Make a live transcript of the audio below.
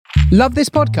Love this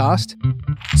podcast?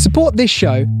 Support this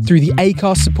show through the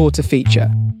Acast supporter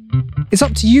feature. It's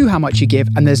up to you how much you give,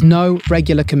 and there's no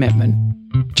regular commitment.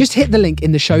 Just hit the link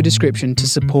in the show description to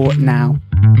support now.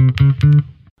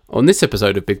 On this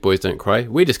episode of Big Boys Don't Cry,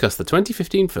 we discuss the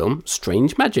 2015 film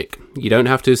Strange Magic. You don't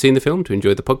have to have seen the film to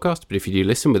enjoy the podcast, but if you do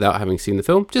listen without having seen the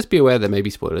film, just be aware there may be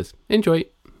spoilers. Enjoy.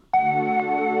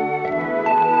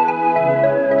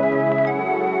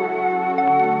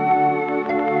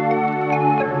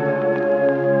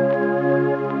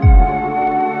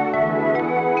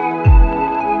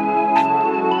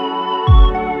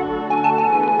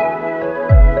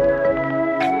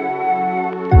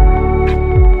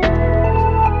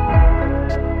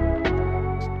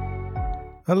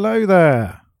 Hello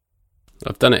there.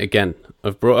 I've done it again.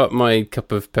 I've brought up my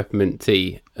cup of peppermint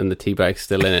tea and the tea bag's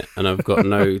still in it, and I've got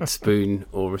no spoon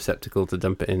or receptacle to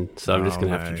dump it in, so I'm just going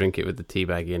to have to drink it with the tea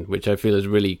bag in, which I feel is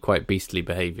really quite beastly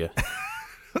behaviour.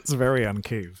 That's very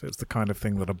uncouth. It's the kind of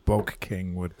thing that a bog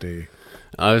king would do.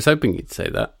 I was hoping you'd say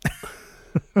that.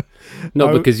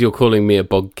 Not because you're calling me a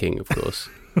bog king, of course.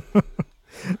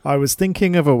 I was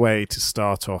thinking of a way to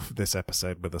start off this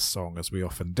episode with a song, as we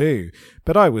often do,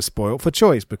 but I was spoilt for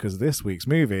choice because this week's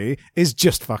movie is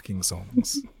just fucking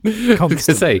songs. I was going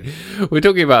to say, we're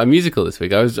talking about a musical this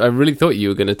week. I really thought you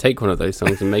were going to take one of those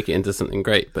songs and make it into something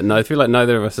great, but no, I feel like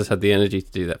neither of us has had the energy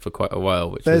to do that for quite a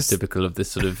while, which is typical of this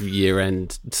sort of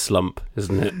year-end slump,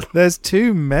 isn't it? There's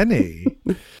too many.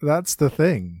 That's the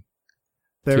thing.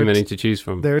 Too many to choose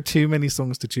from. There are too many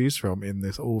songs to choose from in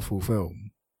this awful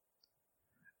film.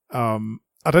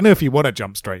 I don't know if you want to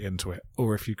jump straight into it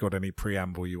or if you've got any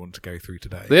preamble you want to go through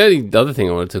today. The only other thing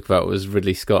I want to talk about was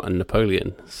Ridley Scott and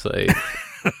Napoleon. So,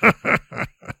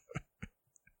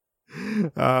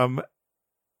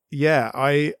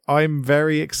 yeah, I'm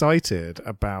very excited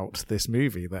about this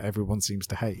movie that everyone seems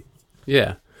to hate.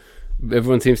 Yeah,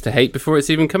 everyone seems to hate before it's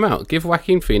even come out. Give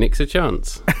Joaquin Phoenix a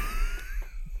chance.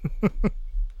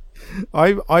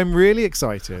 I'm really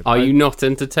excited. Are you not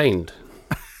entertained?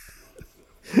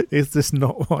 Is this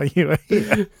not why you are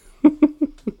here?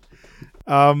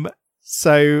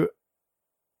 So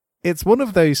it's one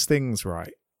of those things,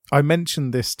 right? I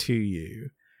mentioned this to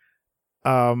you,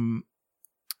 that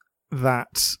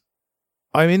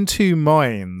I'm in two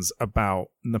minds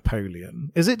about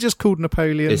Napoleon. Is it just called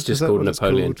Napoleon? It's just called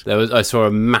Napoleon. I saw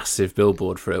a massive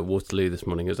billboard for it at Waterloo this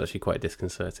morning. It was actually quite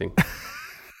disconcerting.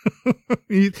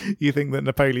 You think that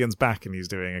Napoleon's back and he's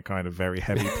doing a kind of very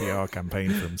heavy PR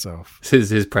campaign for himself? This is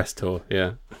his press tour,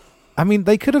 yeah. I mean,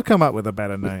 they could have come up with a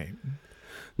better name.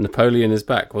 Napoleon is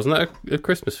back. Wasn't that a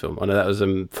Christmas film? Oh no, that was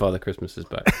Father Christmas is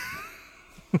back.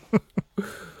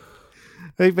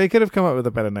 They could have come up with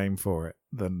a better name for it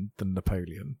than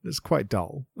Napoleon. It's quite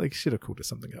dull. They should have called it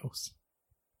something else.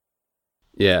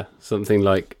 Yeah, something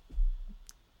like,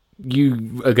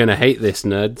 "You are going to hate this,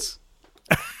 nerds."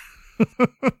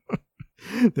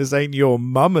 This ain't your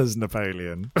mama's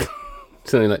Napoleon.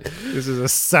 Something like, this is a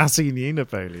sassy new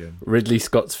Napoleon. Ridley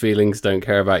Scott's feelings don't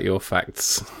care about your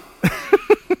facts.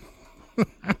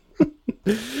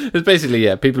 It's basically,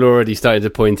 yeah, people are already starting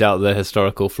to point out the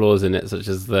historical flaws in it, such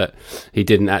as that he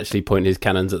didn't actually point his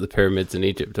cannons at the pyramids in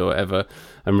Egypt or whatever,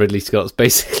 and Ridley Scott's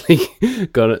basically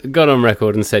gone on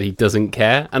record and said he doesn't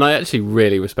care, and I actually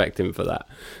really respect him for that.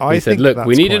 He said, look,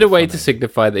 we needed a way to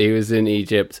signify that he was in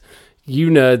Egypt.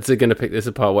 You nerds are going to pick this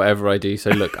apart, whatever I do,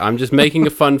 so look, I'm just making a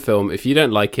fun film. If you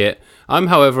don't like it, I'm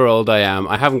however old I am.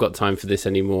 I haven't got time for this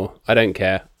anymore. I don't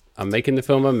care. I'm making the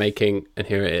film I'm making, and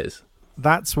here it is.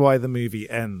 That's why the movie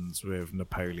ends with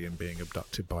Napoleon being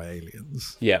abducted by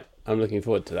aliens. Yeah, I'm looking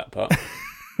forward to that part.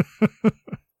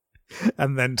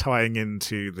 And then tying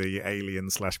into the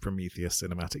Alien/Prometheus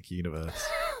cinematic universe.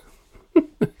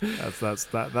 That's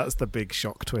the big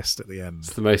shock twist at the end.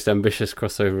 It's the most ambitious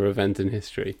crossover event in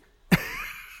history.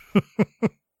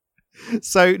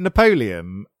 So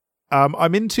Napoleon,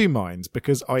 I'm in two minds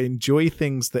because I enjoy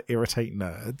things that irritate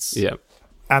nerds. Yeah.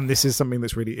 And this is something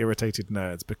that's really irritated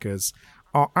nerds because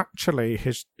actually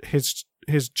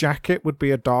his jacket would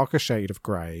be a darker shade of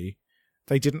grey.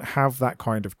 They didn't have that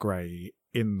kind of grey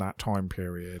in that time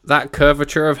period. That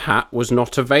curvature of hat was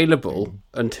not available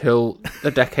until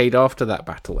a decade after that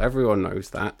battle. Everyone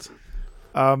knows that.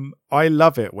 I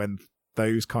love it when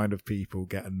those kind of people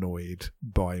get annoyed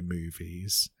by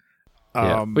movies.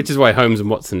 Yeah, which is why Holmes and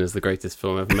Watson is the greatest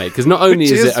film ever made. Because not only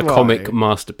is it a comic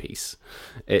masterpiece,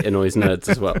 it annoys nerds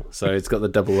as well. So it's got the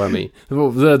double whammy.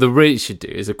 What the really should do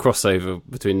is a crossover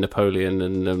between Napoleon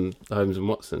and Holmes and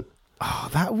Watson. Oh,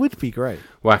 that would be great.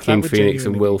 Joaquin Phoenix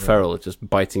and Will Ferrell just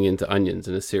biting into onions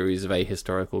in a series of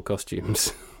ahistorical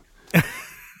costumes.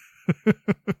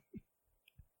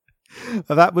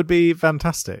 That would be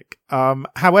fantastic.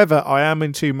 However, I am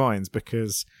in two minds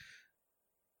because,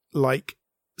 like,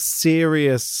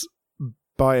 serious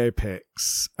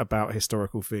biopics about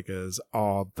historical figures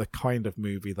are the kind of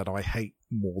movie that I hate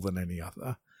more than any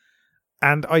other.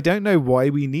 And I don't know why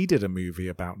we needed a movie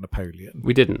about Napoleon.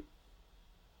 We didn't.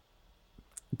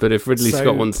 But if Ridley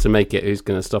Scott wants to make it, who's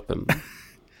going to stop him?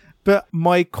 But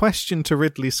my question to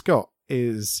Ridley Scott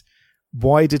is,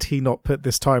 why did he not put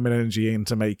this time and energy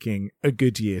into making A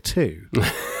Good Year 2?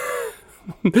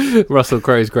 Russell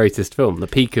Crowe's greatest film, the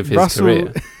peak of his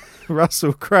career.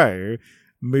 Russell Crowe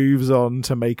moves on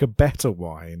to make a better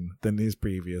wine than his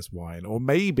previous wine, or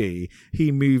maybe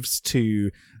he moves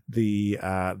to the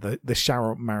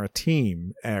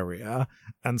Charente-Maritime area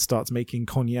and starts making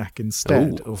cognac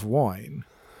instead of wine.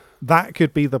 That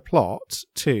could be the plot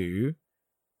to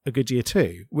A Good Year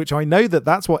 2, which I know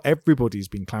that's what everybody's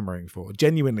been clamoring for.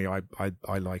 Genuinely, I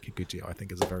like A Good Year. I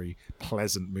think it's a very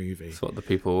pleasant movie. That's what the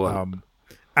people want.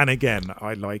 And again,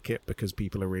 I like it because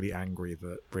people are really angry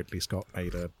that Ridley Scott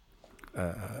made a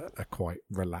quite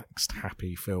relaxed,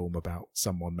 happy film about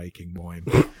someone making wine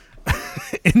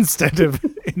instead of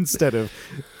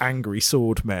angry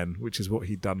sword men, which is what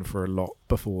he'd done for a lot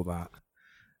before that.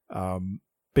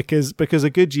 Because A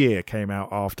Good Year came out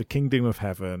after Kingdom of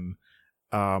Heaven,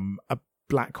 a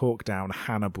Black Hawk Down,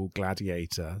 Hannibal,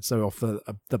 Gladiator. So off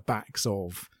the backs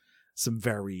of some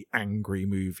very angry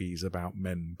movies about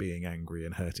men being angry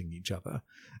and hurting each other,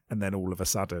 and then all of a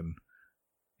sudden,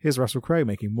 here's Russell Crowe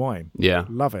making wine. Yeah,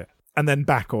 love it. And then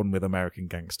back on with American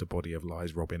Gangster, Body of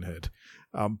Lies, Robin Hood.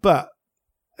 But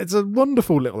it's a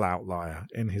wonderful little outlier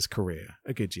in his career.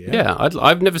 A Good Year. Yeah,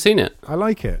 I've never seen it. I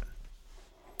like it.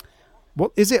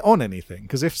 What is it on anything?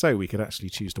 Because if so, we could actually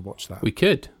choose to watch that. We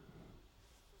could.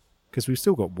 Because we've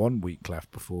still got 1 week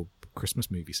left before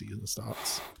Christmas movie season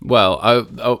starts. Well,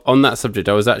 on that subject,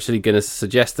 I was actually going to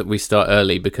suggest that we start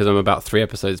early because I'm about 3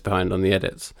 episodes behind on the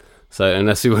edits. So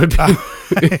unless we would be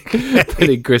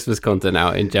putting Christmas content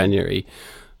out in January,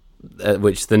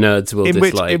 which the nerds will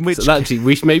dislike. So actually,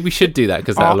 we should do that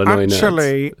because that'll annoy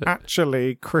nerds.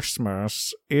 Actually,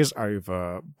 Christmas is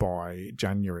over by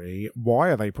January. Why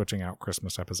are they putting out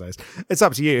Christmas episodes? It's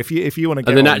up to you. If you want to.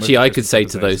 And then actually, I could say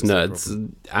to those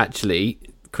nerds, actually,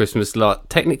 Christmas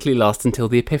technically lasts until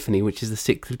the Epiphany, which is the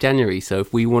 6th of January. So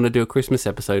if we want to do a Christmas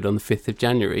episode on the 5th of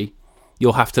January,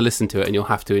 you'll have to listen to it and you'll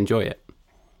have to enjoy it.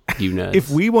 You nerds. If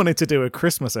we wanted to do a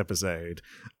Christmas episode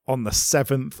on the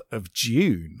 7th of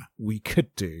June, we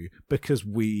could do, because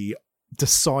we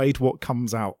decide what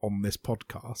comes out on this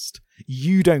podcast.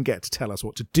 You don't get to tell us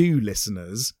what to do,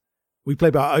 listeners. We play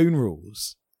by our own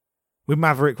rules. We're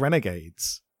Maverick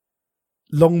Renegades.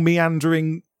 Long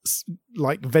meandering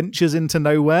ventures into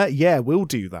nowhere. Yeah, we'll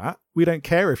do that. We don't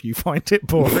care if you find it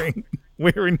boring.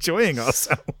 We're enjoying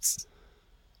ourselves.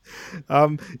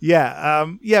 Well,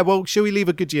 shall we leave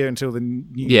A Good Year until the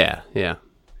new year? Yeah.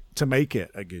 To make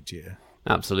it a good year.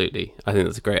 Absolutely. I think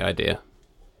that's a great idea.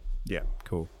 Yeah,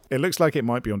 cool. It looks like it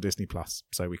might be on Disney Plus,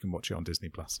 so we can watch it on Disney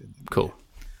Plus. Cool.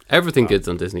 Everything good's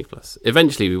on Disney Plus.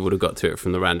 Eventually we would have got to it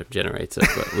from the random generator,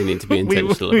 but we need to be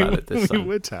intentional about it this time. We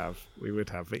would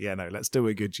have. But yeah, no, let's do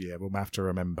A Good Year. We'll have to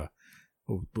remember.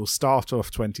 We'll start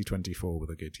off 2024 with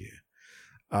A Good Year.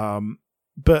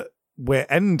 But we're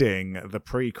ending the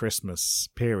pre-Christmas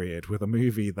period with a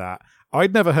movie that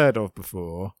I'd never heard of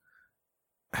before,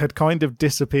 had kind of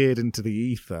disappeared into the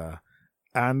ether.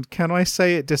 And can I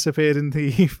say it disappeared into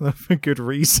the ether for good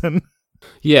reason?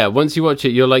 Yeah, once you watch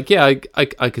it, you're like, yeah,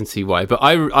 I can see why. But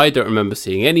I don't remember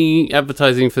seeing any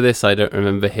advertising for this. I don't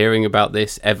remember hearing about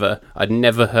this ever. I'd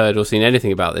never heard or seen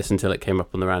anything about this until it came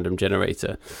up on the random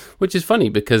generator, which is funny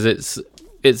because it's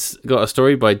got a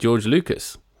story by George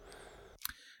Lucas.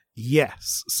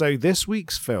 Yes. So this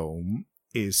week's film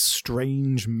is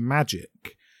Strange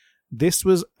Magic. This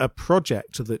was a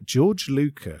project that George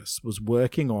Lucas was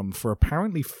working on for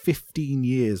apparently 15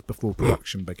 years before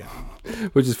production began.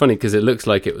 Which is funny because it looks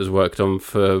like it was worked on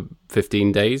for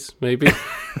 15 days, maybe.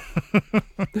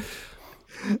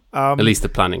 At least the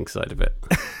planning side of it.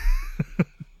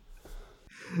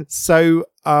 So,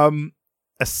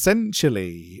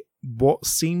 essentially, what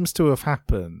seems to have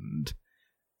happened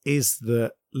is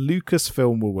that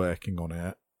Lucasfilm were working on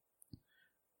it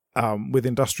with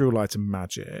Industrial Light and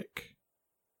Magic,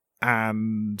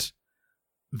 and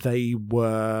they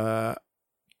were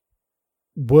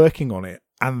working on it.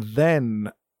 And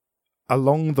then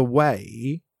along the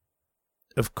way,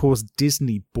 of course,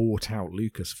 Disney bought out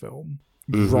Lucasfilm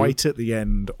right at the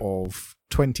end of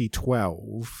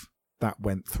 2012. That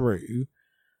went through,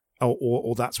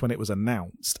 or that's when it was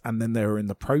announced. And then they were in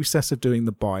the process of doing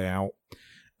the buyout.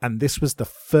 And this was the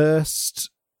first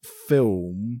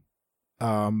film,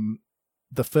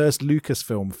 the first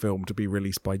Lucasfilm film to be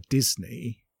released by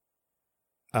Disney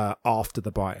after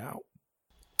the buyout.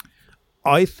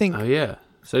 I think. Oh yeah.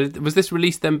 So was this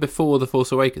released then before The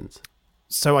Force Awakens?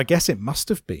 So I guess it must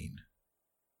have been.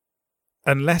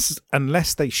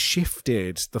 Unless they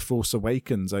shifted The Force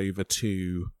Awakens over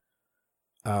to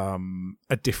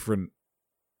a different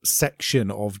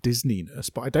section of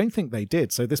Disneyness, but I don't think they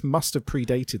did. So this must have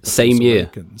predated The Same Force year.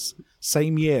 Awakens.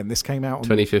 Same year, and this came out on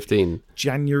 2015.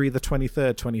 January the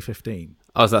 23rd, 2015.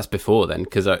 Oh, so that's before then,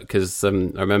 because I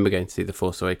remember going to see The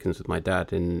Force Awakens with my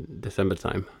dad in December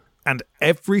time. And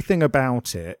everything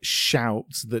about it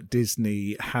shouts that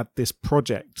Disney had this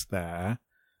project there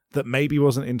that maybe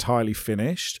wasn't entirely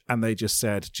finished, and they just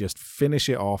said, just finish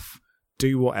it off,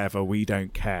 do whatever, we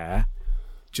don't care.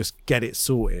 Just get it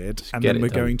sorted, and then we're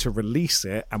going to release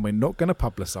it, and we're not going to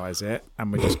publicize it,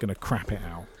 and we're just going to crap it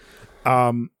out.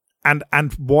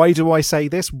 And why do I say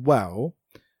this? Well,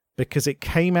 because it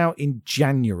came out in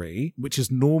January, which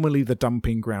is normally the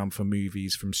dumping ground for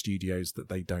movies from studios that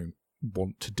they don't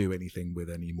want to do anything with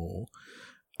anymore.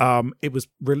 It was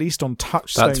released on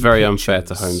Touchstone. That's very Pictures. unfair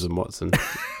to Holmes and Watson,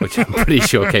 which I'm pretty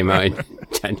sure came out in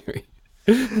January.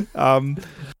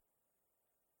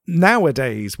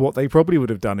 Nowadays, what they probably would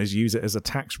have done is use it as a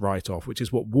tax write-off, which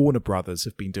is what Warner Brothers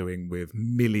have been doing with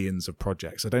millions of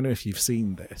projects. I don't know if you've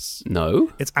seen this.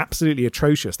 No. It's absolutely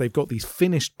atrocious. They've got these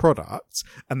finished products,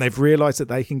 and they've realised that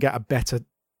they can get a better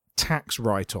tax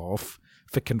write-off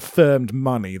for confirmed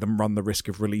money than run the risk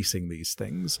of releasing these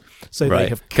things. So right. They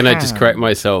have. Can I just correct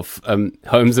myself?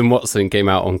 Holmes and Watson came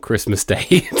out on Christmas Day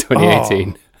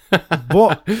 2018.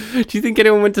 What? Do you think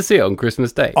anyone went to see it on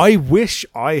Christmas Day? I wish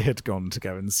I had gone to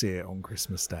go and see it on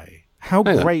Christmas Day. How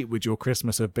great would your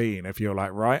Christmas have been if you're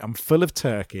like, right, I'm full of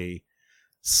turkey,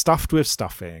 stuffed with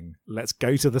stuffing. Let's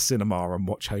go to the cinema and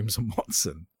watch Holmes and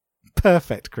Watson.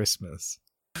 Perfect Christmas.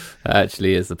 That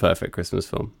actually is the perfect Christmas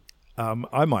film.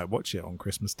 I might watch it on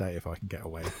Christmas Day if I can get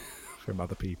away from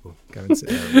other people. Go and sit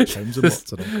there and watch Holmes and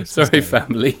Watson on Christmas Sorry, Day.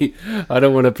 family. I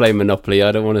don't want to play Monopoly.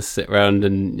 I don't want to sit around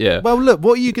and, yeah. Well, look,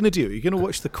 what are you going to do? Are you going to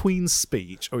watch the Queen's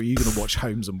speech, or are you going to watch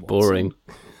Holmes and Watson? Boring.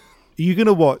 Are you going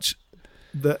to watch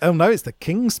it's the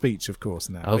King's speech, of course,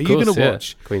 now. Oh, are you going to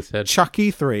watch Queen's Head.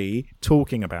 Chucky 3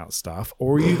 talking about stuff,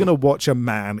 or are you going to watch a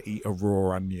man eat a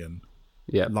raw onion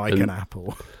like an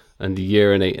apple? And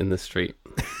urinate in the street.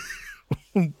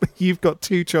 You've got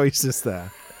two choices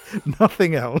there.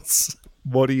 Nothing else.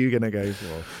 What are you going to go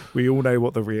for? We all know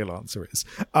what the real answer is.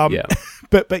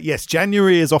 But yes,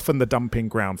 January is often the dumping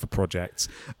ground for projects.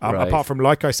 Right. Apart from,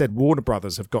 like I said, Warner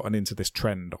Brothers have gotten into this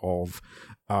trend of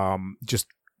just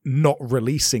not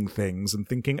releasing things and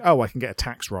thinking, oh, I can get a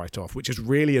tax write-off, which is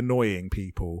really annoying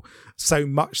people. So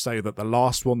much so that the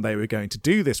last one they were going to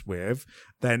do this with,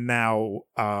 they're now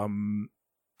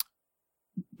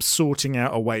sorting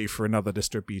out a way for another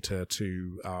distributor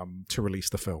to release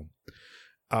the film.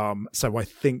 So I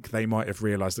think they might have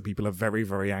realised that people are very,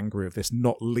 very angry with this,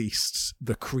 not least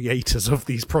the creators of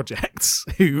these projects,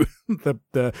 who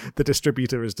the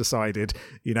distributor has decided,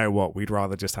 you know what, we'd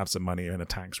rather just have some money and a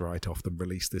tax write-off than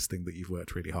release this thing that you've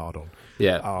worked really hard on.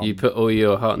 Yeah, you put all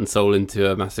your heart and soul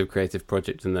into a massive creative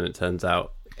project, and then it turns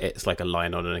out it's like a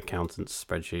line on an accountant's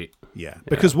spreadsheet. Yeah,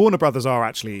 because Warner Brothers are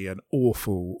actually an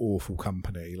awful, awful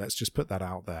company. Let's just put that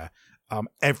out there.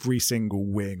 Every single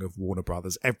wing of Warner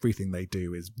Brothers, everything they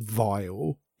do is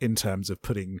vile in terms of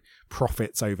putting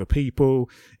profits over people,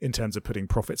 in terms of putting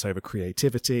profits over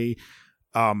creativity.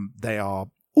 They are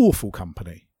awful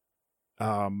company.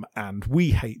 And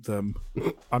we hate them.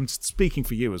 I'm speaking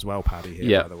for you as well, Paddy,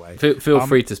 here, by the way. Feel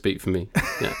free to speak for me.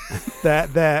 Yeah.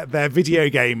 Their video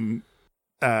game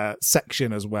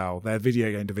section as well, their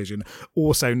video game division,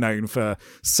 also known for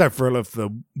several of the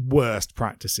worst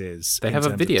practices. They have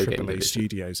a video game division.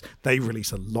 Studios. They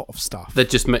release a lot of stuff.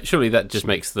 That just surely that just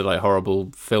makes the like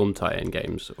horrible film tie-in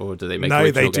games, or do they make no?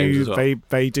 Original They do. games as well?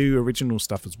 They do original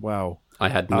stuff as well. I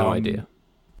had no idea.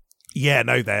 Yeah,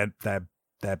 no, they're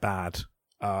bad.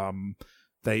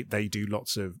 They do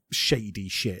lots of shady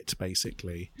shit,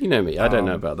 basically. You know me, I don't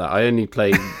know about that. I only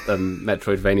play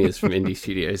Metroidvanias from indie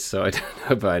studios, so I don't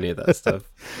know about any of that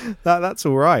stuff. That's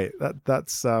all right.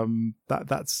 That's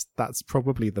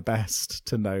probably the best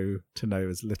to know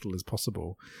as little as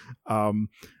possible.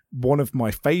 One of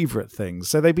my favorite things.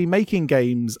 So they've been making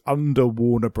games under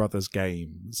Warner Brothers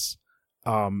Games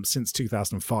since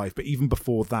 2005, but even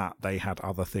before that they had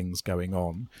other things going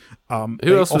on.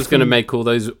 Who else was going to make all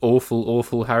those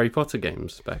awful Harry Potter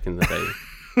games back in the day?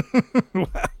 Well,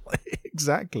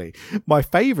 exactly. My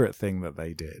favorite thing that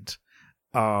they did,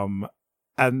 and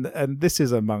and this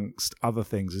is amongst other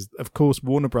things. Is of course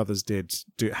Warner Brothers do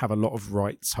have a lot of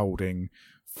rights holding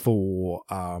for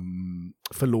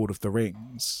Lord of the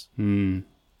Rings.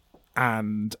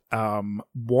 And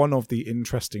one of the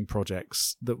interesting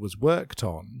projects that was worked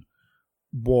on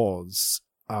was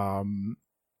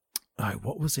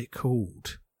what was it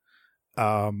called?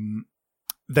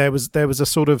 There was a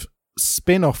sort of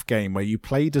spin-off game where you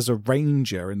played as a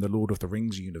ranger in the Lord of the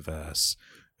Rings universe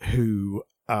who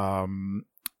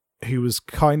was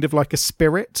kind of like a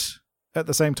spirit. At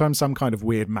the same time, some kind of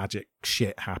weird magic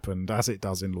shit happened, as it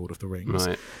does in Lord of the Rings.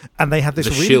 Right. And they had this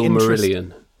the really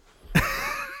interesting...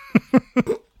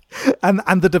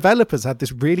 and the developers had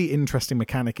this really interesting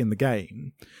mechanic in the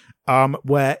game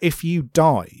where if you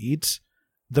died,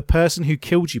 the person who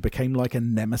killed you became like a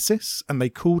nemesis, and they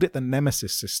called it the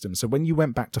nemesis system. So when you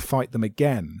went back to fight them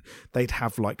again, they'd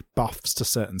have like buffs to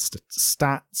certain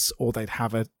stats, or they'd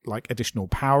have like additional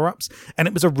power-ups. And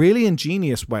it was a really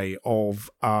ingenious way of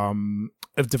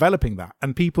developing that.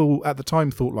 And people at the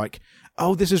time thought like,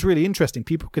 oh, this is really interesting.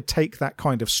 People could take that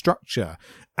kind of structure,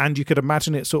 and you could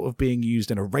imagine it sort of being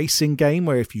used in a racing game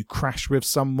where if you crash with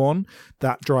someone,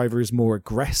 that driver is more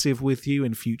aggressive with you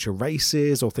in future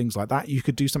races or things like that. You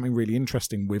could do something really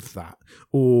interesting with that,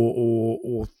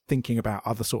 or thinking about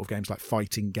other sort of games like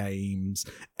fighting games,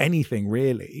 anything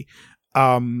really,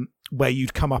 where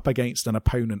you'd come up against an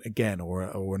opponent again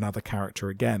or another character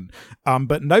again.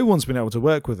 But no one's been able to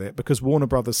work with it because Warner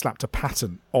Brothers slapped a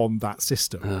patent on that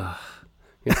system.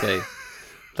 Okay.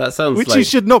 That sounds which like... you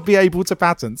should not be able to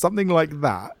patent. Something like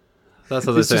that. That's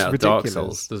how they say out of Dark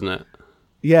Souls, doesn't it?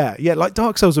 Yeah, like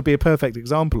Dark Souls would be a perfect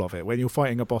example of it, when you're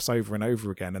fighting a boss over and over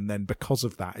again, and then because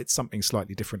of that, it's something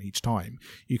slightly different each time.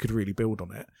 You could really build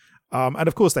on it. And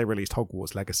of course, they released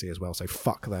Hogwarts Legacy as well, so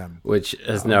fuck them. Which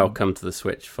has now come to the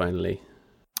Switch, finally.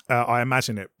 I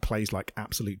imagine it plays like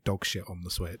absolute dog shit on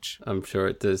the Switch. I'm sure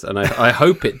it does, and I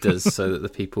hope it does, so that the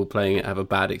people playing it have a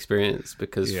bad experience,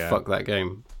 because fuck that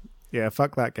game. Yeah,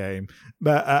 fuck that game.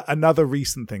 But another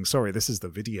recent thing, sorry, this is the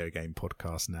video game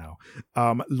podcast now.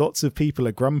 Lots of people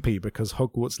are grumpy because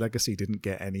Hogwarts Legacy didn't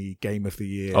get any Game of the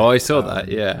Year. Oh, I saw that,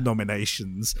 yeah.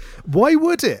 Nominations. Why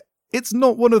would it? It's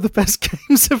not one of the best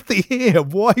games of the year.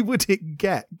 Why would it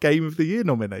get Game of the Year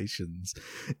nominations?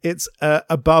 It's a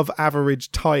above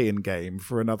average tie-in game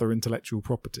for another intellectual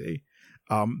property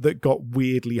that got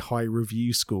weirdly high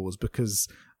review scores, because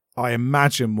I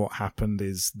imagine what happened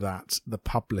is that the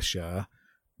publisher,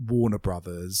 Warner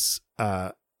Brothers,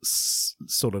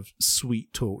 sort of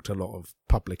sweet-talked a lot of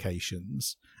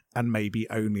publications and maybe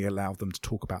only allowed them to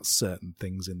talk about certain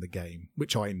things in the game,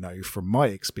 which I know from my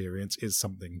experience is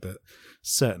something that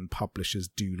certain publishers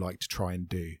do like to try and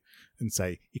do, and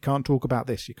say, you can't talk about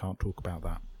this, you can't talk about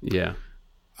that. Yeah.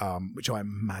 Which I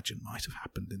imagine might have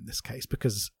happened in this case,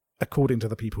 because according to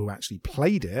the people who actually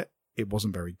played it, it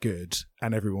wasn't very good,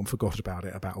 and everyone forgot about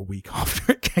it about a week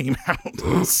after it came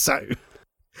out. So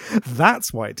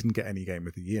that's why it didn't get any Game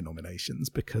of the Year nominations,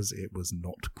 because it was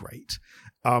not great.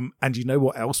 And you know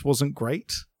what else wasn't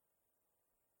great?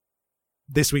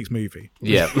 This week's movie.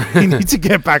 Yeah. We need to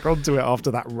get back onto it after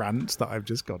that rant that I've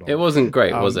just got on. It wasn't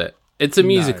great, was it? It's a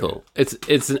musical. No.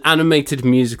 It's an animated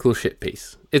musical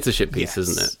shitpiece. It's a shitpiece,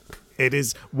 isn't it? It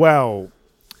is. Well,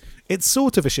 it's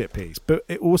sort of a shitpiece, but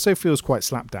it also feels quite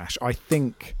slapdash. I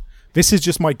think this is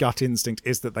just my gut instinct,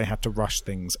 is that they had to rush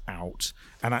things out,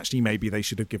 and actually maybe they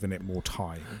should have given it more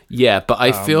time. Yeah, but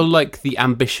I feel like the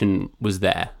ambition was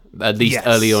there, at least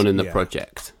early on in the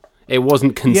project. It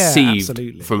wasn't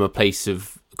conceived from a place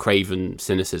of craven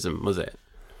cynicism, was it?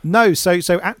 No,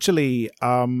 so actually,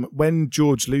 when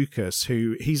George Lucas,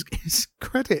 who his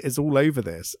credit is all over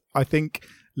this, I think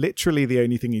literally the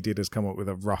only thing he did is come up with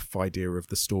a rough idea of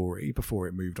the story before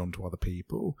it moved on to other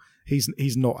people. He's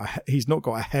not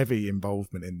got a heavy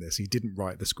involvement in this. He didn't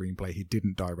write the screenplay. He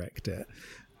didn't direct it.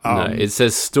 No, it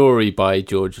says story by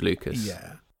George Lucas.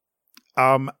 Yeah.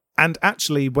 And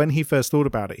actually, when he first thought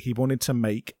about it, he wanted to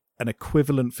make an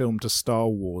equivalent film to Star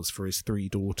Wars for his 3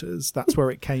 daughters. That's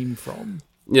where it came from.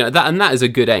 Yeah, that is a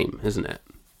good aim, isn't it?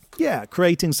 Yeah,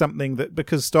 creating something that,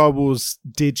 because Star Wars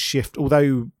did shift,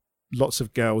 although lots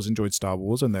of girls enjoyed Star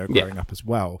Wars and they were growing up as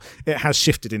well, it has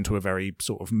shifted into a very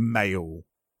sort of male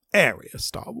area,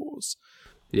 Star Wars.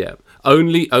 Yeah.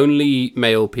 Only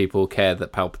male people care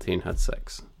that Palpatine had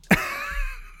sex.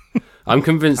 I'm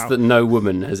convinced that no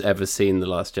woman has ever seen The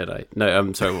Last Jedi. No,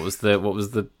 I'm sorry, what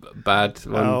was the bad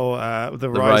one? Oh, the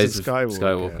Rise of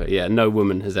Skywalker. Yeah, no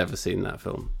woman has ever seen that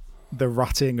film. The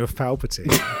Rutting of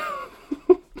Palpatine.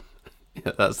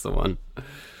 Yeah, that's the one.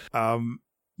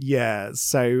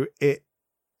 So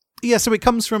it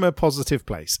comes from a positive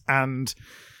place, and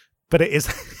but it is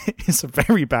it's a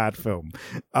very bad film.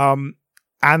 And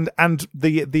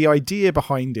the idea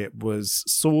behind it was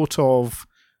sort of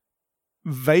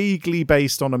vaguely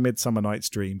based on A Midsummer Night's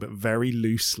Dream, but very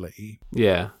loosely.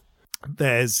 Yeah.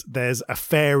 There's a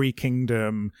fairy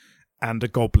kingdom and a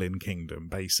goblin kingdom,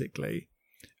 basically.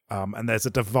 And there's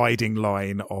a dividing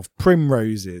line of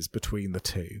primroses between the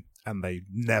two, and they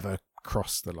never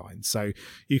cross the line. So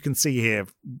you can see here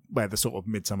where the sort of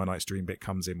Midsummer Night's Dream bit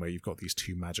comes in, where you've got these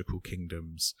two magical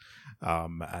kingdoms,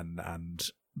 and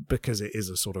because it is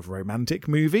a sort of romantic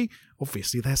movie,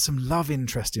 obviously there's some love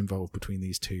interest involved between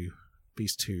these two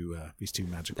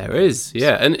magical. There is,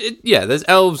 yeah, and there's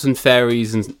elves and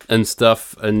fairies and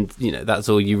stuff, and that's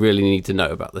all you really need to know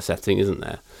about the setting, isn't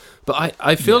there? But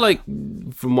I feel like,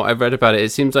 from what I've read about it,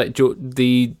 it seems like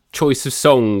the choice of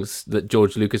songs that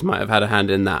George Lucas might have had a hand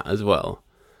in that as well.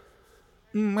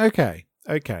 Okay,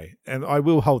 and I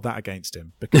will hold that against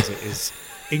him, because it is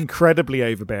incredibly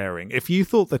overbearing. If you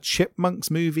thought the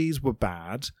Chipmunks movies were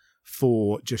bad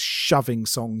for just shoving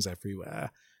songs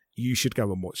everywhere, you should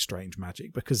go and watch Strange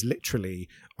Magic, because literally,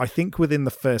 I think within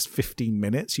the first 15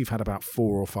 minutes, you've had about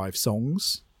 4 or 5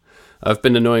 songs. I've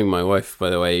been annoying my wife, by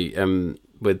the way,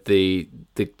 with the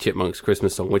Chipmunks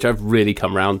Christmas song, which I've really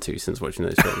come round to since watching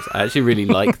those films. I actually really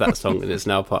like that song, and it's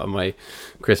now part of my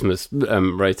Christmas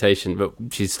rotation. But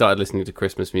she's started listening to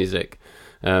Christmas music,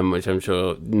 which I'm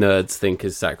sure nerds think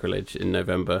is sacrilege in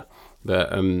November. But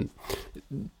do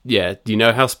you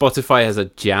know how Spotify has a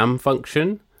jam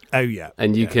function? Oh, yeah.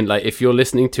 And you can, if you're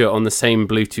listening to it on the same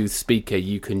Bluetooth speaker,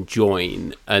 you can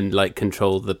join and,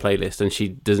 control the playlist. And she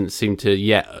doesn't seem to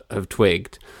yet have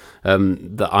twigged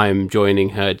that I'm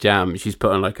joining her jam. She's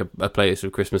put on, a playlist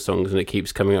of Christmas songs, and it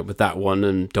keeps coming up with that one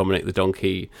and Dominic the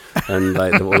Donkey and,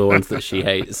 all the ones that she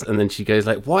hates. And then she goes,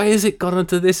 why has it gone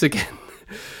onto this again?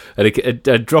 And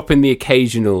a drop in the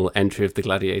occasional entry of The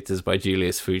Gladiators by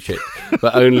Julius Fuchik,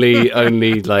 but only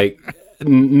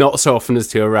not so often as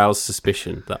to arouse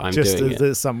suspicion that I'm just doing it.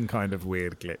 There's some kind of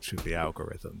weird glitch with the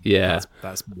algorithm. Yeah.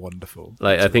 That's wonderful.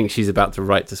 I think she's about to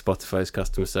write to Spotify's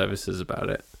customer services about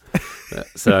it.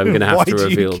 So I'm going to have to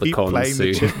reveal the cons soon. Why do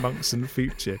you keep playing the Chipmunks and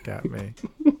Fuchik at me?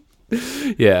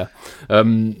 Yeah.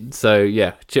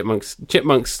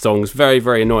 Chipmunks songs, very,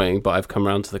 very annoying, but I've come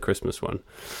around to the Christmas one.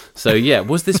 So,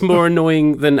 was this more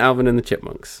annoying than Alvin and the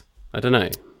Chipmunks? I don't know.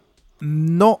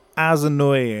 Not as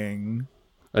annoying.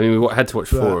 I mean, we had to watch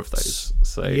 4 of those.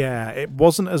 So yeah, it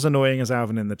wasn't as annoying as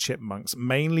Alvin and the Chipmunks,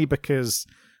 mainly because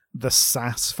the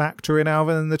sass factor in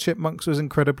Alvin and the Chipmunks was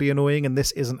incredibly annoying, and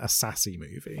this isn't a sassy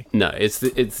movie. No, it's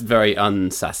very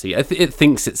unsassy. It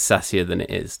thinks it's sassier than it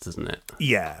is, doesn't it?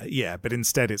 Yeah, but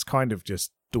instead it's kind of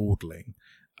just dawdling.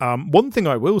 One thing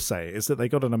I will say is that they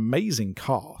got an amazing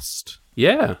cast.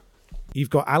 Yeah. You've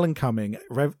got Alan Cumming,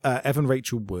 Evan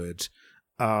Rachel Wood.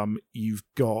 You've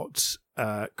got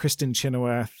Kristen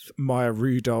Chenoweth, Maya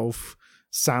Rudolph,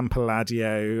 Sam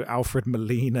Palladio, Alfred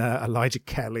Molina, Elijah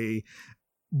Kelly.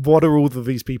 What are all of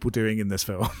these people doing in this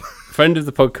film? Friend of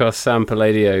the podcast, Sam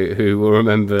Palladio, who we'll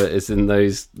remember is in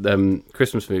those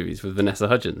Christmas movies with Vanessa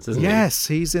Hudgens, isn't he? Yes,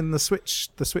 he's in the Switch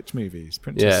movies,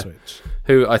 Princess Switch.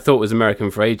 Who I thought was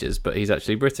American for ages, but he's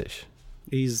actually British.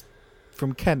 He's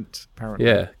from Kent, apparently.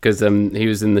 Yeah, because he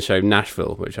was in the show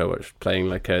Nashville, which I watched, playing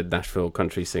a Nashville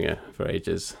country singer for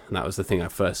ages, and that was the thing I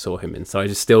first saw him in. So I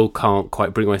just still can't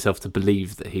quite bring myself to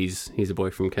believe that he's a boy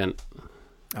from Kent.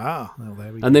 Ah, well,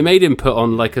 there we go. And they made him put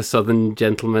on a Southern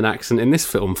gentleman accent in this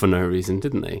film for no reason,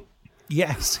 didn't they?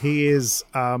 Yes, he is.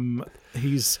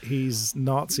 He's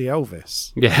Nazi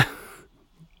Elvis. Yeah.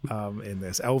 In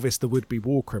this, Elvis the would-be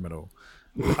war criminal.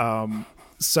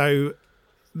 So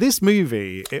this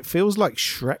movie, it feels like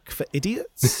Shrek for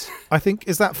idiots. I think,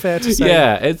 is that fair to say?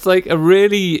 Yeah, it's a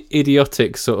really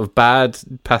idiotic sort of bad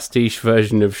pastiche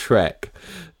version of Shrek,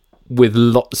 with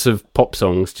lots of pop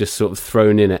songs just sort of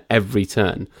thrown in at every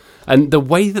turn. And the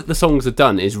way that the songs are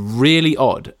done is really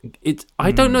odd.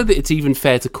 I don't know that it's even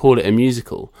fair to call it a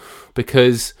musical,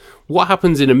 because what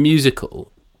happens in a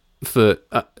musical, for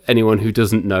anyone who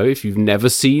doesn't know, if you've never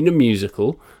seen a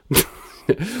musical,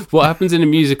 what happens in a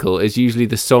musical is usually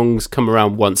the songs come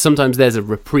around once. Sometimes there's a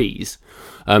reprise,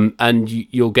 and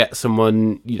you'll get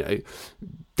someone,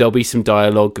 there'll be some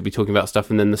dialogue, could be talking about stuff,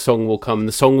 and then the song will come.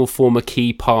 The song will form a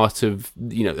key part of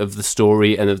of the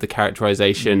story and of the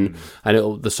characterization,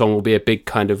 and the song will be a big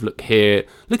kind of look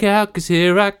out, 'cause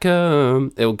here I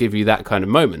come. It will give you that kind of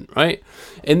moment, right?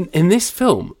 In this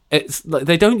film, it's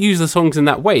they don't use the songs in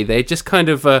that way. They're just kind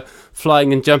of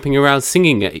flying and jumping around,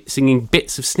 singing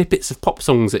bits of snippets of pop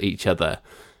songs at each other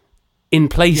in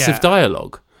place of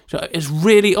dialogue. So it's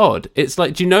really odd. It's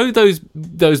like, do you know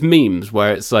those memes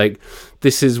where it's like,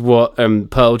 this is what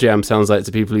Pearl Jam sounds like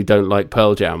to people who don't like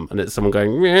Pearl Jam, and it's someone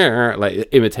going like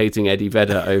imitating Eddie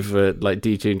Vedder over like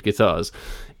detuned guitars.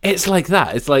 It's like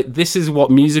that. It's like, this is what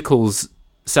musicals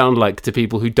sound like to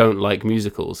people who don't like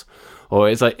musicals, or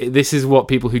it's like, this is what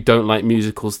people who don't like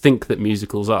musicals think that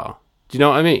musicals are. Do you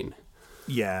know what I mean?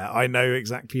 Yeah, I know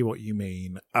exactly what you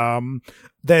mean.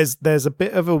 There's a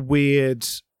bit of a weird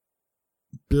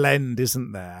blend,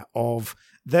 isn't there, of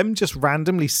them just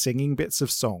randomly singing bits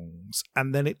of songs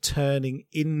and then it turning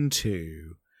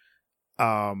into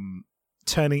a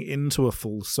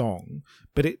full song.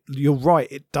 But you're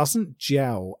right, it doesn't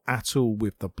gel at all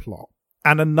with the plot.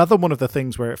 And another one of the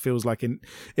things where it feels like an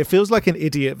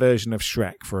idiot version of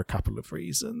Shrek for a couple of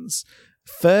reasons.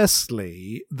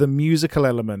 Firstly, the musical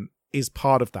element is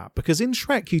part of that, because in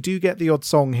Shrek you do get the odd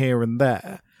song here and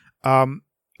there.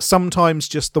 Sometimes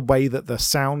just the way that the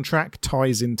soundtrack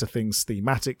ties into things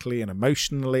thematically and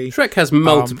emotionally. Shrek has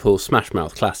multiple Smash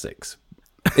Mouth classics.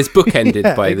 It's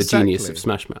bookended by the genius of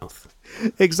Smash Mouth.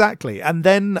 Exactly. And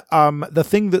then the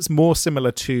thing that's more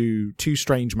similar to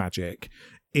Strange Magic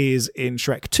is in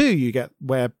Shrek 2, you get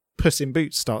where Puss in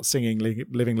Boots starts singing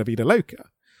Living La Vida Loca.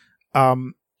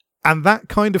 And that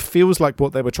kind of feels like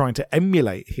what they were trying to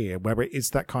emulate here, where it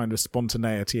is that kind of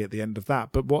spontaneity at the end of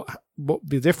that. But what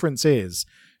the difference is,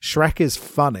 Shrek is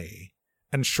funny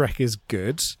and Shrek is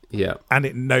good. Yeah. And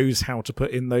it knows how to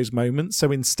put in those moments.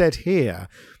 So instead here,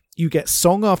 you get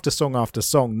song after song after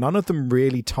song. None of them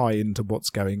really tie into what's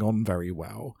going on very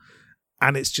well.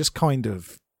 And it's just kind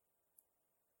of...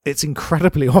 It's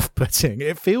incredibly off-putting.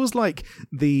 It feels like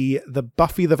the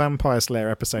Buffy the Vampire Slayer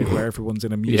episode where everyone's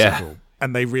in a musical. Yeah.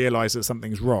 And they realise that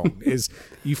something's wrong. Is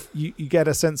you get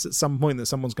a sense at some point that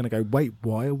someone's going to go, wait,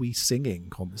 why are we singing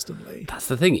constantly? That's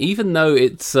the thing. Even though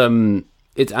it's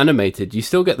animated, you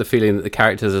still get the feeling that the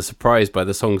characters are surprised by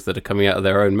the songs that are coming out of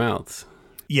their own mouths.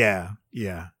 Yeah.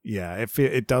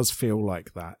 It does feel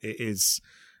like that. It is.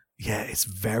 Yeah, it's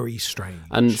very strange.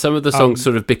 And some of the songs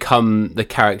sort of become the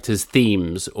characters'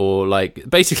 themes, or like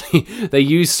basically they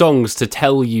use songs to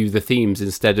tell you the themes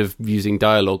instead of using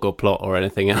dialogue or plot or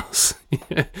anything else.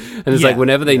 And it's like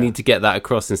whenever they need to get that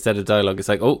across instead of dialogue, it's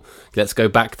like, oh, let's go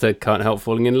back to Can't Help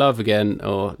Falling in Love again,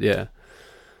 or yeah.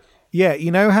 Yeah,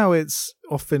 you know how it's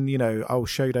often,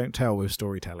 show don't tell with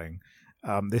storytelling.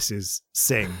 This is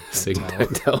sing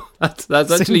don't tell. That's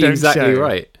actually exactly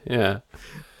right. Yeah.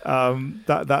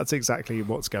 That's exactly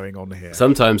what's going on here.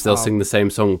 Sometimes they'll sing the same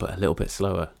song but a little bit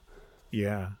slower.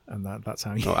 Yeah, and that's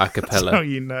how you or a cappella. That's how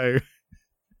you know.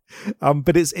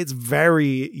 But it's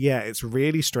very it's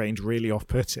really strange, really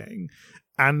off-putting.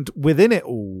 And within it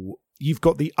all, you've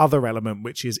got the other element,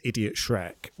 which is Idiot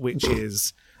Shrek, which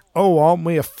is, oh, aren't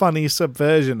we a funny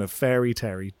subversion of fairy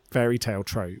tale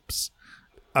tropes?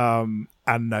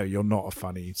 And no, you're not a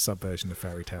funny subversion of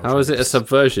fairy tale. How is it a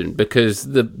subversion?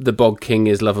 Because the Bog King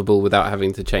is lovable without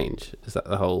having to change. Is that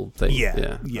the whole thing?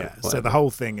 Yeah. So the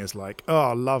whole thing is like,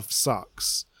 oh, love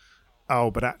sucks.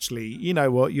 Oh, but actually, you know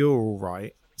what? You're all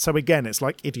right. So again, it's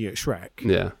like Idiot Shrek.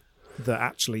 Yeah. That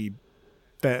actually,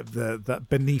 that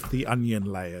beneath the onion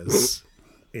layers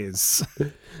is.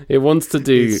 It wants to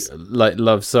do like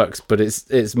Love Sucks, but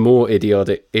it's more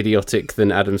idiotic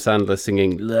than Adam Sandler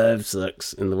singing Love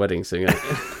Sucks in The Wedding Singer.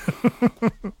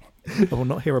 I will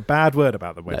not hear a bad word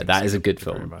about The Wedding Singer. That is a good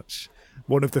film. Very much.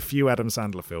 One of the few Adam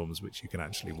Sandler films which you can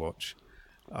actually watch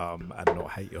and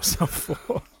not hate yourself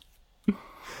for.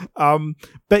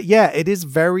 But yeah, it is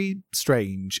very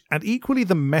strange. And equally,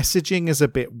 the messaging is a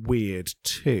bit weird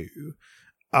too.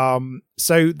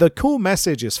 So the core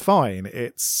message is fine.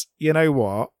 It's, you know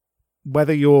what,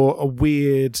 whether you're a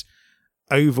weird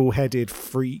oval-headed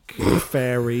freak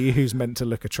fairy who's meant to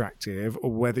look attractive,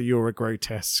 or whether you're a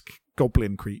grotesque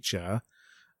goblin creature,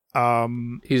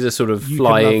 he's a sort of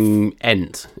flying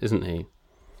ent, isn't he?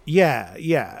 Yeah.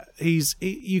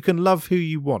 You can love who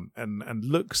you want, and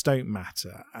looks don't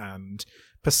matter, and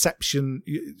perception,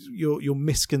 your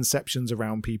misconceptions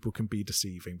around people can be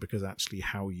deceiving, because actually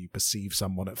how you perceive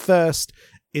someone at first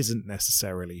isn't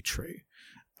necessarily true.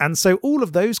 And so all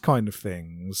of those kind of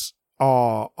things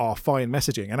are fine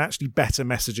messaging, and actually better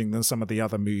messaging than some of the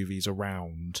other movies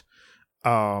around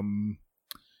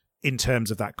in terms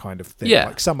of that kind of thing. Yeah.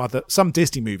 Like some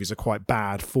Disney movies are quite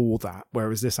bad for that,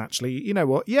 whereas this actually, you know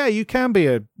what, yeah, you can be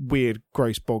a weird,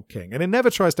 gross Bog King, and it never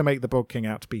tries to make the Bog King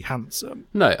out to be handsome.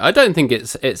 No, I don't think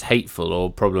it's hateful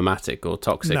or problematic or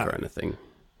toxic or anything.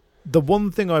 The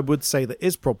one thing I would say that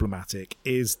is problematic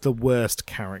is the worst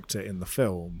character in the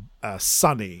film,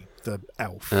 Sunny, the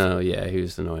elf. Oh yeah,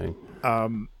 who's annoying.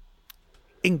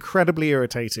 incredibly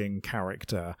irritating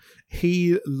character.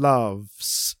 He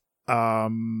loves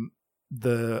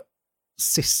the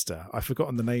sister. I've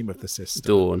forgotten the name of the sister.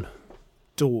 Dawn.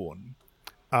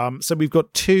 So we've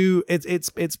got two.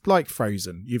 It's like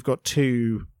Frozen. You've got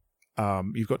two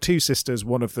sisters.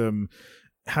 One of them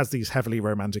has these heavily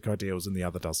romantic ideals, and the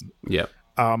other doesn't. Yeah.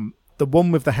 The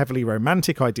one with the heavily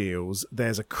romantic ideals,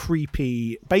 there's a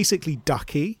creepy, basically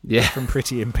Ducky from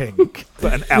Pretty in Pink,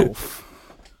 but an elf.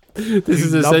 This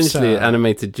is essentially an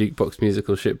animated jukebox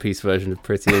musical shit piece version of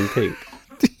Pretty in Pink.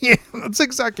 Yeah, that's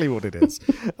exactly what it is.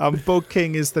 Bog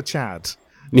King is the Chad.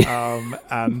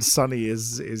 And Sunny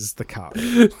is the cuck.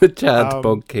 The Chad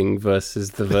Bog King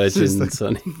versus the Virgin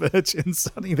Sunny. Virgin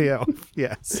Sunny the elf,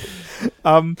 yes.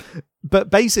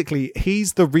 But basically,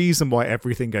 he's the reason why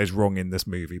everything goes wrong in this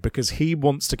movie, because he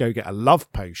wants to go get a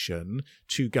love potion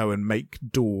to go and make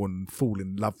Dawn fall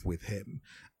in love with him,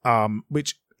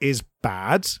 which is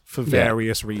bad for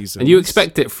various reasons. And you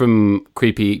expect it from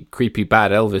creepy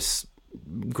bad Elvis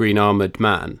green armored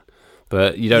man.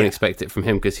 But you don't expect it from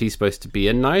him because he's supposed to be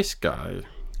a nice guy.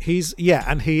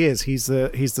 And he is. He's the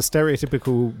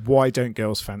stereotypical "why don't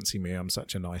girls fancy me? I'm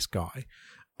such a nice guy."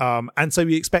 And so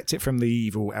you expect it from the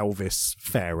evil Elvis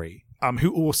fairy,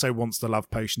 who also wants the love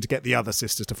potion to get the other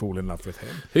sister to fall in love with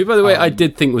him. Who, by the way, I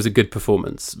did think was a good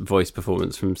voice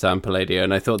performance from Sam Palladio,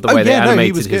 and I thought the way they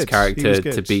animated his character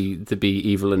to be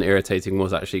evil and irritating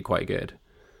was actually quite good.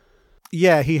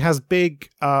 Yeah, he has big.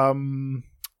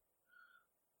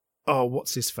 Oh,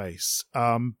 what's his face?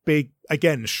 Big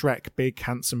again, Shrek, big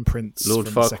handsome prince Lord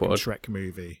from the Farquaad. second Shrek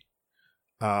movie.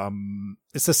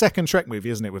 It's the second Shrek movie,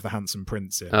 isn't it, with the handsome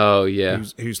prince in? Oh yeah,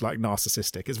 who's like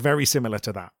narcissistic. It's very similar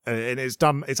to that, and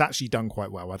it's actually done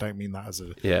quite well. I don't mean that as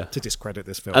to discredit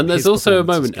this film. And there's also a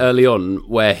moment early on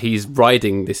where he's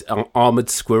riding this armored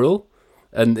squirrel.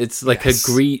 And it's like a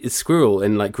squirrel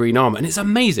in like green armor, and it's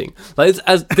amazing. Like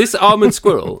this armored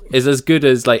squirrel is as good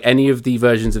as like any of the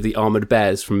versions of the armored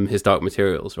bears from his Dark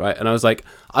Materials, right? And I was like,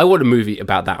 I want a movie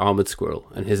about that armored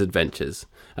squirrel and his adventures.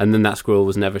 And then that squirrel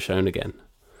was never shown again.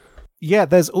 Yeah,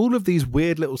 there's all of these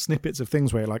weird little snippets of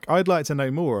things where you're like, I'd like to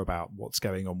know more about what's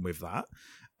going on with that.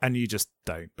 And you just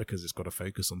don't, because it's got to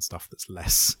focus on stuff that's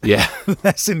less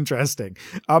interesting.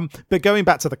 But going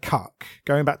back to the cuck,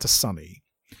 going back to Sunny.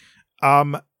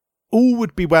 All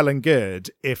would be well and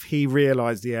good if he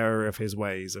realised the error of his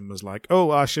ways and was like, oh,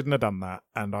 I shouldn't have done that,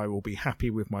 and I will be happy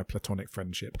with my platonic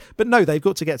friendship. But no, they've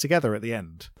got to get together at the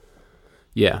end.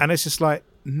 Yeah. And it's just like,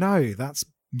 no, that's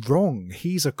wrong.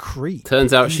 He's a creep.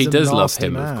 Turns out she does love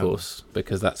him, of course,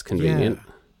 because that's convenient.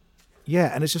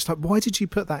 Yeah, and it's just like, why did you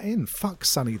put that in? Fuck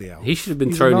Sunny the Elf. He should have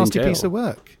been thrown in jail. He's a nasty piece of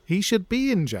work. He should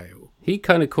be in jail. He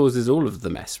kind of causes all of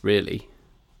the mess, really.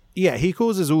 Yeah, he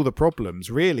causes all the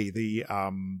problems. Really, the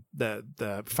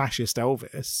fascist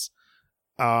Elvis,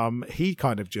 he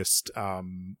kind of just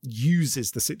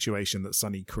uses the situation that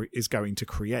Sunny is going to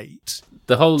create.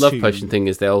 The whole love potion thing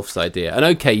is the elf's idea,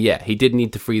 and he did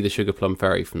need to free the Sugar Plum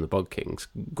Fairy from the Bog King's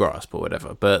grasp or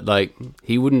whatever. But like,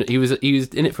 he wouldn't. He was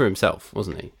in it for himself,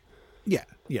 wasn't he? Yeah,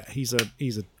 he's a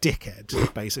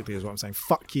dickhead, basically, is what I'm saying.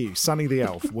 Fuck you, Sunny the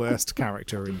Elf, worst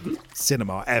character in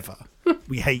cinema ever.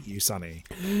 We hate you, Sunny.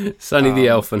 Sunny the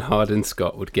Elf and Hardin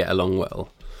Scott would get along well.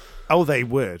 Oh, they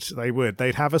would.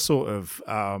 They'd have a sort of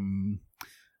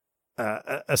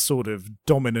a sort of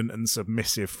dominant and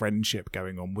submissive friendship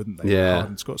going on, wouldn't they? Yeah.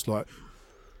 Hardin Scott's like,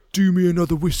 do me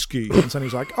another whiskey. And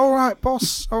Sunny's like, all right,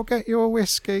 boss, I'll get you a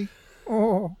whiskey.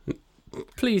 Oh.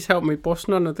 Please help me, boss.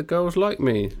 None of the girls like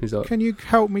me. He's like, can you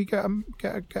help me get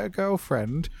a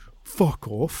girlfriend? Fuck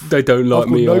off. They don't like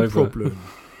me no either. Problem.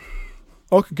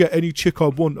 I can get any chick I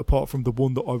want apart from the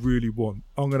one that I really want.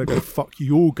 I'm going to go fuck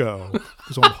your girl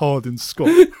because I'm Hardin Scott.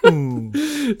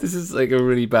 This is like a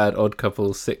really bad Odd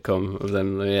Couple sitcom of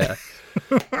them,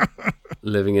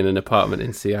 living in an apartment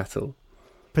in Seattle.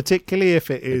 Particularly if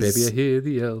it is... Hey, baby, I hear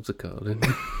the elves are calling.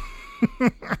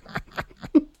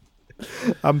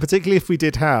 Particularly if we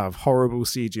did have horrible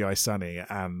CGI Sunny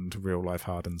and real life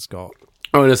Hardin Scott.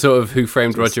 Oh, in a sort of Who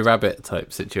Framed Roger Rabbit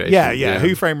type situation. Yeah.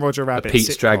 Who Framed Roger Rabbit? A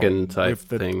Pete's Dragon type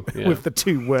thing. Yeah. With the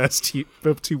two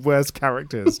worst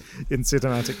characters in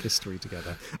cinematic history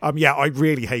together. I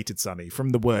really hated Sunny. From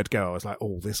the word go, I was like,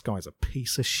 oh, this guy's a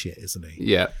piece of shit, isn't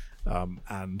he? Yeah.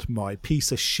 And my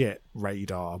piece of shit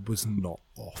radar was not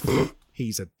off.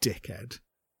 He's a dickhead,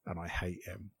 and I hate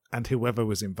him. And whoever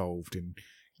was involved in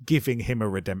giving him a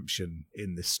redemption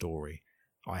in this story,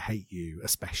 I hate you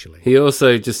especially. He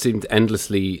also just seemed to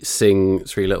endlessly sing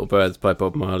Three Little Birds by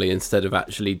Bob Marley instead of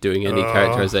actually doing any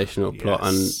characterization or plot.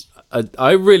 Yes. And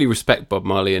I really respect Bob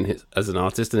Marley and as an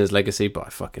artist and his legacy, but I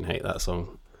fucking hate that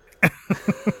song.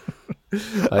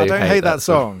 I don't hate that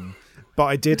song, but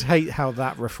I did hate how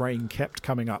that refrain kept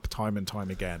coming up time and time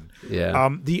again. Yeah.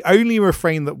 The only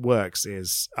refrain that works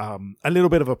is a little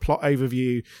bit of a plot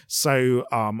overview. So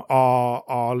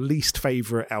our least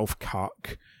favorite elf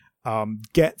cuck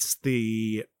gets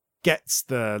the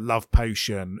love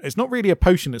potion. It's not really a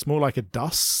potion; it's more like a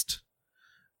dust.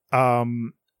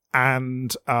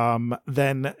 And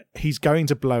then he's going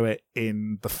to blow it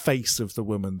in the face of the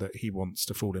woman that he wants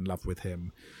to fall in love with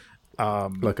him.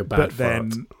 Like a bad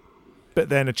fart. But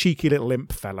then a cheeky little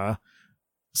imp fella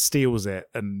steals it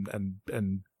and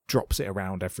drops it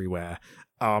around everywhere.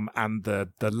 And the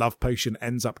love potion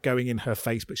ends up going in her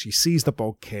face, but she sees the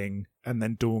Bog King, and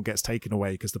then Dawn gets taken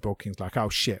away because the Bog King's like, oh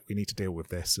shit, we need to deal with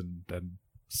this and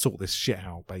sort this shit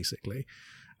out, basically.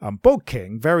 Bog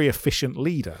King, very efficient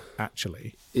leader,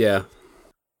 actually. Yeah.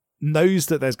 Knows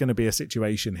that there's going to be a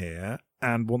situation here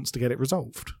and wants to get it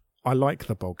resolved. I like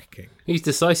the Bog King. He's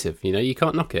decisive, you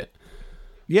can't knock it.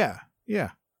 Yeah.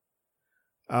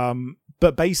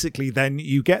 But basically then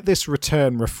you get this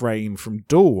return refrain from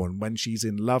Dawn when she's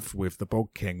in love with the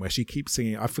Bog King, where she keeps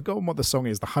singing, I've forgotten what the song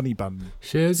is, the Honey Bun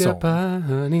Sugar song. Pie,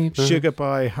 Honey Bun. Sugar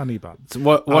Pie, Honey Bun. It's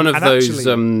one of those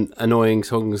actually, annoying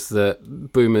songs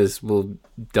that boomers will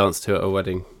dance to at a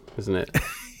wedding, isn't it?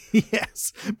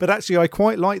 Yes, but actually I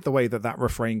quite like the way that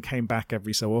refrain came back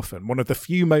every so often. One of the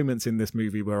few moments in this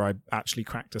movie where I actually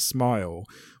cracked a smile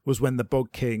was when the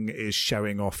Bog King is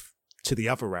showing off to the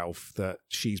other elf that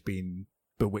she's been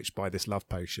bewitched by this love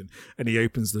potion, and he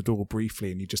opens the door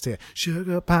briefly and you just hear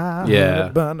sugar pie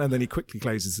bun, and then he quickly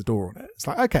closes the door on it. It's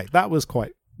like, okay, that was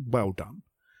quite well done.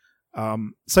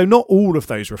 So not all of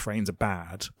those refrains are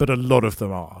bad, but a lot of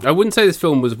them are. I wouldn't say this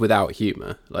film was without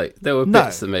humour. Like, there were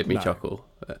bits that made me chuckle.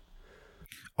 But...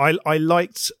 I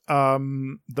liked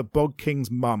the Bog King's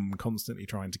mum constantly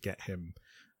trying to get him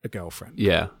a girlfriend.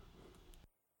 Yeah.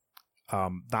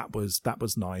 That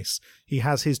was nice. He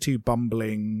has his two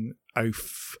bumbling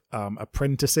oaf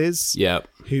apprentices,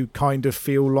 who kind of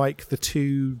feel like the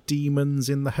two demons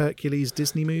in the Hercules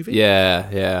Disney movie.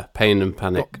 Yeah, Pain and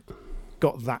Panic.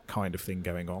 Got that kind of thing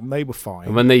going on. They were fine.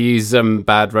 And when they use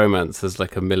Bad Romance as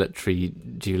like a military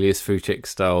Julius Fuchik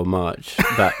style march,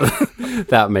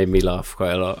 that made me laugh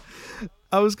quite a lot.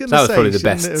 I was going to say that was probably the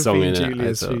best song in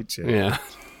Julius it. Fuchik.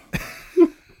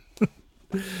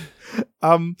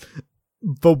 Yeah.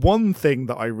 The one thing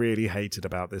that I really hated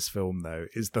about this film, though,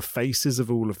 is the faces of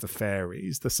all of the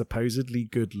fairies, the supposedly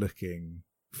good-looking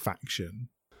faction,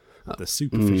 the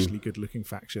superficially good-looking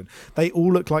faction. They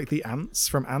all look like the ants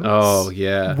from Ants. Oh,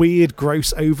 yeah. Weird,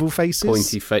 gross oval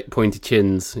faces. Pointy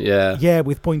chins, yeah. Yeah,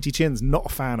 with pointy chins. Not a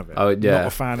fan of it. Oh, yeah. Not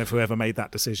a fan of whoever made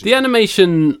that decision. The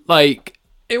animation,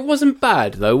 it wasn't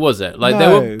bad, though, was it? There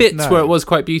were bits where it was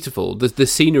quite beautiful. The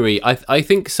scenery, I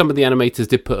think some of the animators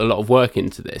did put a lot of work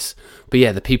into this. But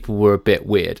yeah, the people were a bit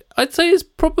weird. I'd say it's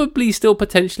probably still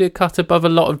potentially a cut above a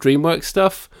lot of DreamWorks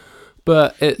stuff,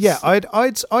 but it's... Yeah,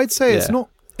 I'd say it's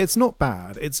not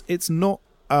bad. It's not...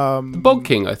 The Bog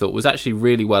King, I thought, was actually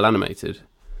really well animated.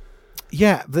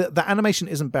 Yeah, the animation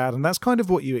isn't bad, and that's kind of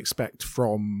what you expect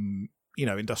from...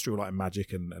 Industrial Light and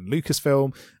Magic and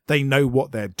Lucasfilm. They know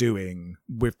what they're doing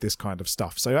with this kind of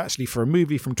stuff. So actually, for a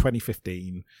movie from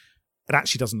 2015, it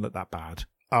actually doesn't look that bad.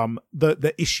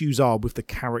 The issues are with the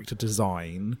character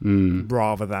design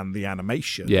rather than the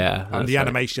animation. Yeah, and the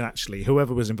animation, actually,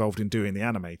 whoever was involved in doing the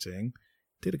animating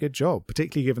did a good job,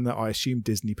 particularly given that I assume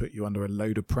Disney put you under a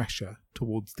load of pressure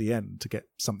towards the end to get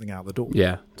something out the door.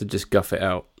 Yeah, to just guff it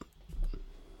out.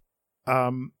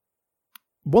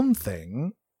 One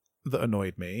thing that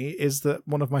annoyed me is that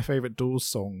one of my favourite Doors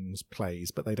songs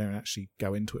plays, but they don't actually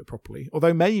go into it properly.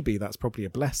 Although maybe that's probably a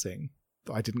blessing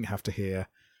that I didn't have to hear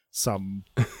some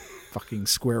fucking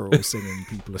squirrel singing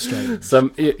People Are Strange.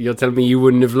 You're telling me you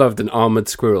wouldn't have loved an armoured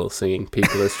squirrel singing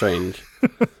People Are Strange?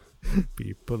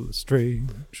 People are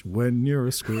strange when you're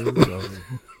a squirrel.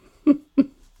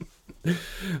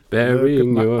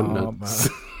 Burying your nuts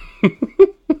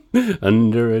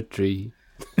under a tree.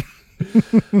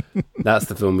 That's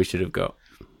the film we should have got.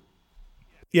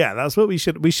 Yeah, that's what we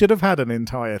should have had an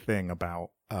entire thing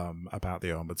about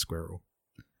the armored squirrel.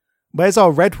 Where's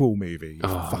our Redwall movie?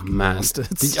 Oh man,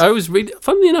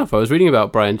 funnily enough, I was reading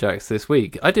about Brian Jacks this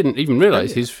week. I didn't even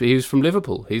realise he was from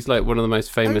Liverpool. He's like one of the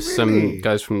most famous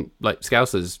guys from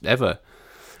Scousers ever.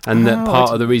 And that part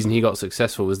of the reason he got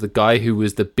successful was the guy who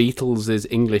was the Beatles'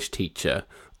 English teacher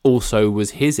also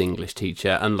was his English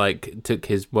teacher and took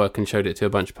his work and showed it to a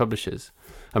bunch of publishers.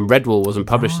 And Redwall wasn't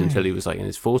published until he was in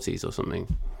his 40s or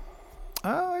something.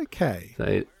 Oh, okay.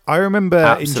 So, I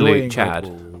remember enjoying Chad,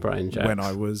 Redwall Brian Jacks. when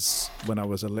I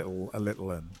was a little.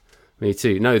 Me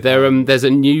too. No, there's a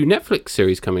new Netflix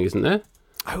series coming, isn't there?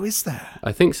 Oh, is there?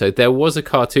 I think so. There was a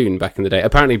cartoon back in the day.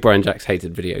 Apparently, Brian Jacks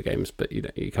hated video games, but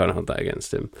you can't hold that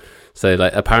against him. So,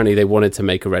 like, apparently they wanted to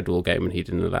make a Redwall game, and he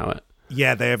didn't allow it.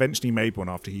 Yeah, they eventually made one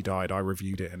after he died. I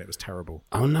reviewed it, and it was terrible.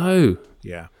 Oh no.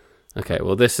 Yeah. Okay,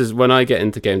 well, this is when I get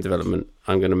into game development.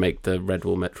 I'm going to make the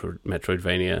Redwall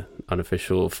Metroidvania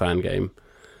unofficial fan game.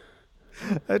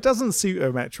 It doesn't suit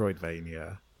a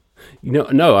Metroidvania.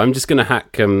 No, I'm just going to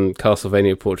hack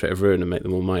Castlevania Portrait of Ruin and make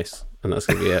them all mice, and that's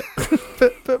going to be it.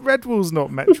 But Redwall's not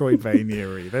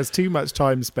Metroidvania-y. There's too much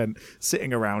time spent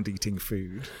sitting around eating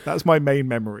food. That's my main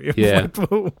memory of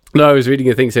Redwall. No, I was reading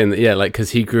a thing saying that, because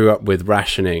he grew up with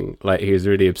rationing, like he was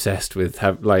really obsessed with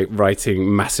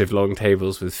writing massive long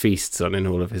tables with feasts on in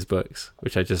all of his books,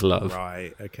 which I just love.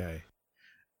 Right, okay.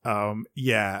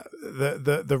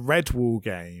 The Redwall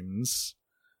games...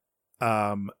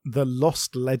 The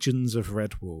Lost Legends of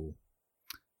Redwall.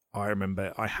 I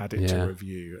remember I had it to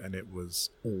review, and it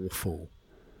was awful.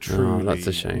 Truly, that's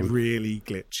a shame. Really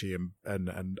glitchy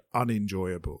and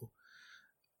unenjoyable.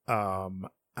 So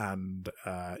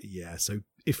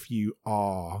if you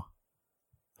are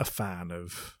a fan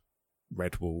of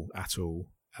Redwall at all,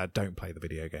 don't play the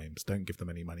video games. Don't give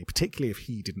them any money, particularly if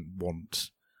he didn't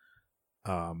want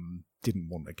a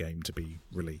game to be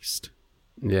released.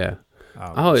 Yeah.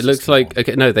 It looks like...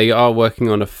 Okay, no, they are working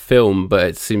on a film, but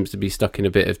it seems to be stuck in a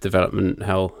bit of development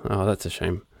hell. Oh, that's a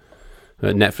shame.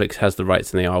 Netflix has the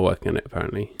rights, and they are working on it,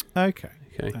 apparently. Okay.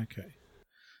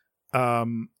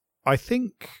 I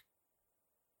think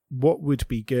what would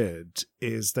be good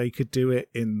is they could do it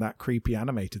in that creepy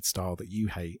animated style that you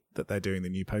hate, that they're doing the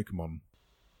new Pokemon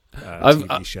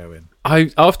TV show in.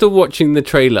 After watching the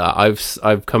trailer,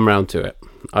 I've come around to it.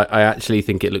 I actually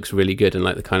think it looks really good and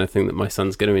like the kind of thing that my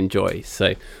son's going to enjoy.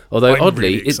 So, although I'm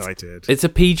oddly, really excited. It's a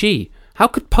PG. How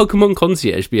could Pokemon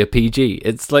Concierge be a PG?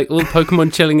 It's like all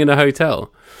Pokemon chilling in a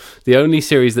hotel. The only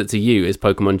series that's a U is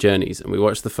Pokemon Journeys, and we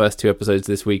watched the first 2 episodes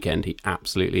this weekend. He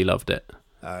absolutely loved it.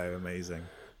 Oh, amazing.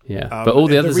 Yeah, but all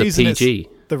the others are PG.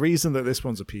 The reason that this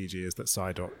one's a PG is that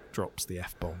Psyduck drops the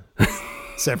F-bomb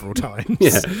several times.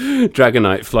 Yeah,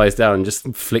 Dragonite flies down and just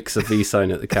flicks a V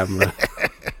sign at the camera.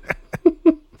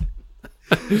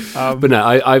 But no,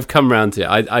 I've come around to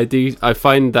it. I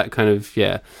find that kind of,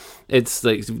 it's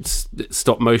like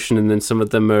stop motion, and then some of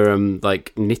them are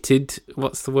like knitted.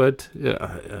 What's the word?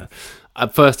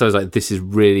 At first I was like, this is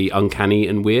really uncanny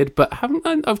and weird, but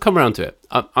I've come around to it.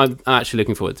 I'm actually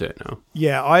looking forward to it now.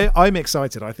 Yeah, I'm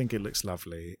excited. I think it looks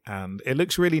lovely, and it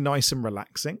looks really nice and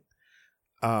relaxing.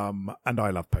 And I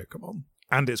love Pokemon,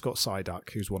 and it's got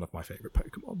Psyduck, who's one of my favorite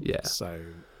Pokemon. Yeah. So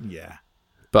yeah,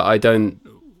 but I don't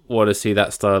want to see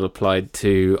that style applied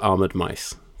to armored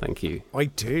mice. Thank you. I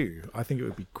do. I think it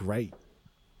would be great.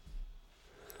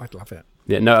 I'd love it.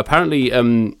 Yeah. No. Apparently,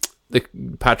 the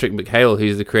Patrick McHale,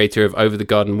 who's the creator of Over the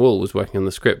Garden Wall, was working on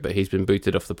the script, but he's been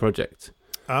booted off the project.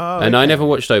 Oh, and I never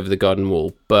watched Over the Garden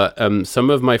Wall, but some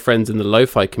of my friends in the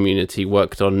lo-fi community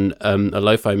worked on a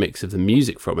lo-fi mix of the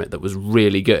music from it that was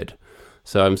really good.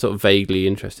 So I'm sort of vaguely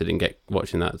interested in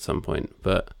watching that at some point.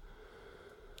 But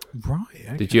right,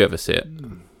 okay. Did you ever see it?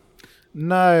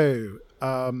 No,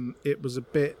 it was a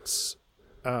bit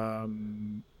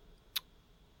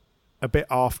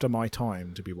after my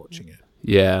time to be watching it.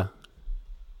 Yeah.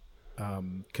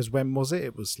 Because when was it?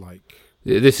 It was like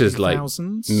this is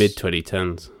 2000s? Like mid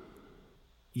 2010s.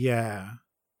 Yeah.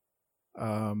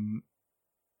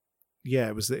 Yeah,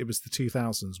 it was the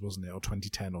 2000s, wasn't it, or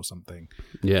 2010 or something?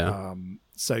 Yeah.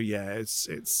 So yeah,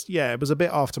 it was a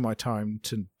bit after my time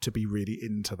to be really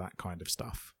into that kind of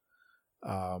stuff.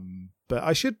 But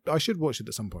I should watch it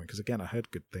at some point, because again, I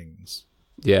heard good things.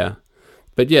 Yeah.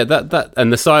 But yeah, that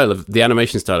and the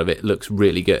animation style of it looks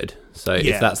really good. So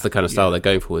if that's the kind of style they're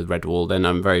going for with Redwall, then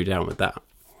I'm very down with that.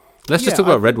 Let's just talk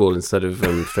about Redwall instead of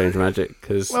Strange Magic.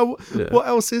 Cause, what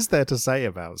else is there to say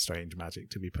about Strange Magic?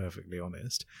 To be perfectly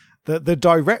honest, the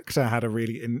director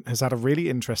has had a really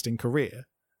interesting career.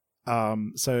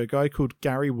 So a guy called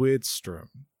Gary Rydstrom,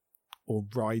 or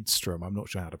Rydstrom, I'm not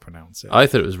sure how to pronounce it. I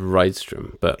thought it was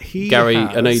Rydstrom, but Gary,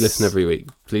 I know you listen every week.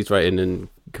 Please write in and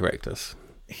correct us.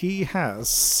 He has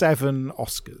 7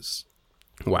 Oscars.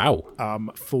 Wow.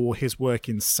 For his work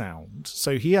in sound.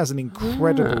 So he has an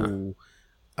incredible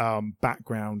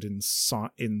background in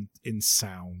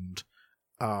sound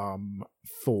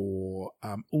for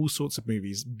all sorts of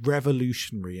movies,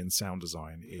 revolutionary in sound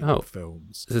design in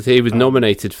films. So he was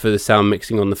nominated for the sound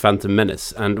mixing on The Phantom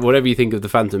Menace. And whatever you think of The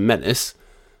Phantom Menace,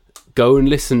 go and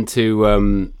listen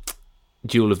to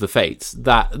Duel of the Fates.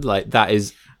 That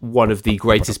is one of the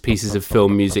greatest pieces of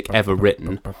film music ever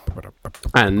written.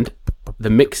 And the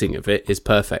mixing of it is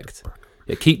perfect.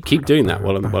 Yeah, keep doing that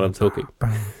while I'm talking.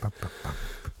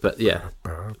 But yeah,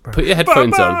 put your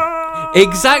headphones on.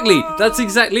 Exactly, that's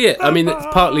exactly it. I mean, it's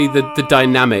partly the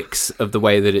dynamics of the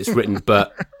way that it's written,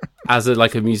 but as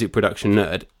a music production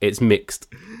nerd, it's mixed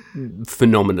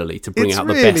phenomenally to bring out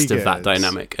the best of that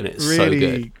dynamic, and it's so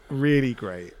good. Really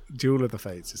great. Duel of the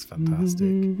Fates is fantastic.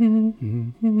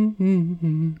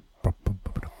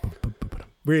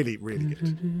 Really, really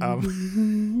good.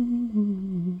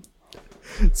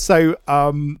 So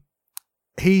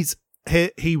he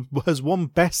has won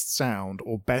Best Sound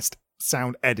or Best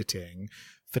Sound Editing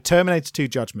for Terminator 2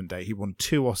 Judgment Day. He won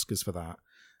 2 Oscars for that.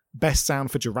 Best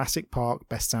Sound for Jurassic Park,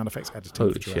 Best Sound Effects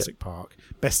Editing for Jurassic Park,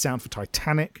 Best Sound for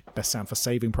Titanic, Best Sound for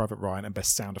Saving Private Ryan, and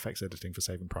Best Sound Effects Editing for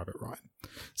Saving Private Ryan.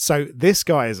 So this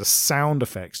guy is a sound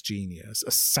effects genius,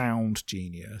 a sound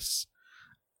genius.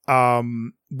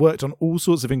 Worked on all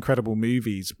sorts of incredible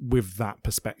movies with that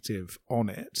perspective on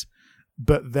it.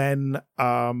 But then,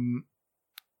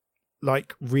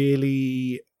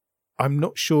 really, I'm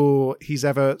not sure he's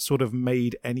ever sort of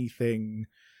made anything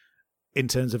in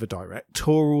terms of a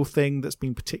directorial thing that's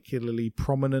been particularly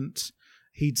prominent.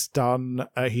 He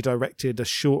directed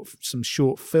some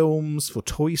short films for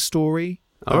Toy Story,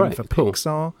 for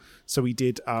Pixar. So he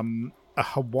did a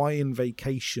Hawaiian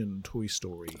Vacation Toy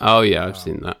Story. Oh yeah, I've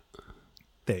seen that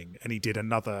thing, and he did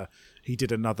another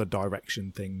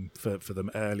direction thing for them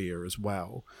earlier as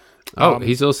well.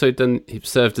 He's also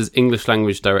served as English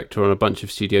language director on a bunch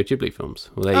of Studio Ghibli films.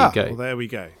 Well, there you go. Well,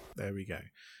 there we go.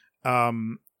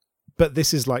 But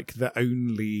this is like the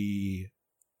only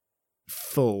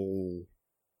full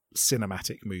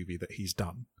cinematic movie that he's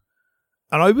done.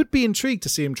 And I would be intrigued to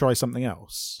see him try something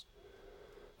else.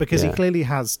 Because he clearly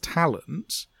has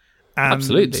talent.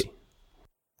 Absolutely.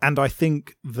 And I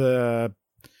think there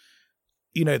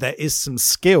is some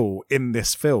skill in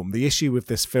this film. The issue with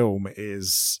this film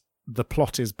is the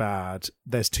plot is bad.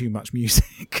 There's too much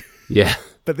music. Yeah.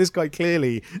 But this guy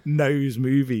clearly knows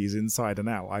movies inside and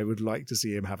out. I would like to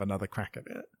see him have another crack at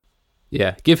it.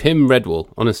 Yeah, give him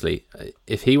Redwall, honestly.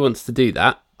 If he wants to do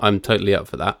that, I'm totally up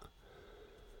for that.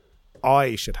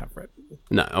 I should have Redwall.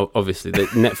 No, obviously.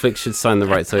 Netflix should sign the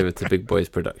rights over to Big Boys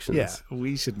Productions. Yeah,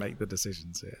 we should make the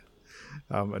decisions here.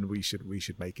 And we should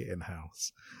make it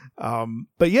in-house.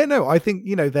 But yeah, no, I think,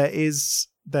 there is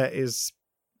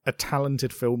a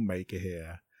talented filmmaker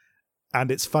here. And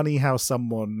it's funny how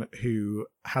someone who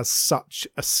has such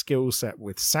a skill set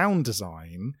with sound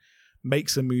design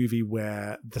makes a movie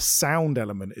where the sound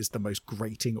element is the most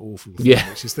grating, awful thing,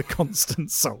 which is the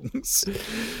constant songs.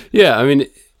 Yeah, I mean,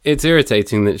 it's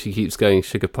irritating that she keeps going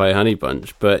Sugar Pie Honey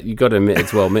Bunch, but you got to admit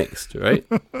it's well mixed, right?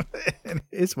 It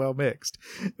is well mixed.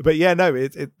 But yeah, no,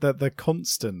 the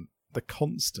constant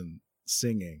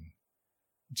singing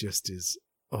just is,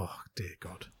 oh dear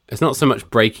God. It's not so much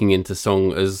breaking into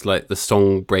song as like the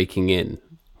song breaking in.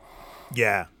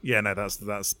 Yeah, no, that's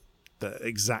the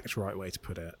exact right way to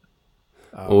put it.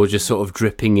 Or just sort of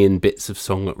dripping in bits of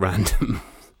song at random.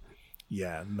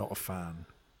 Yeah, not a fan.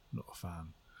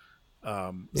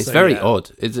 It's very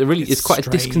odd. It's quite strange. A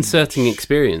disconcerting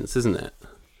experience, isn't it?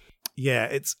 Yeah,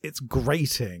 it's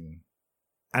grating,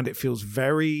 and it feels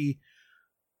very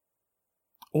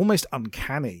almost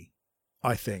uncanny,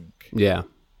 I think. Yeah.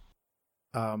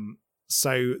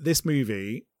 So this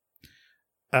movie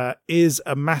is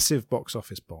a massive box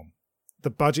office bomb. The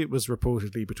budget was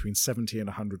reportedly between $70 and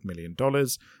 $100 million.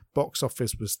 Box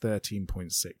office was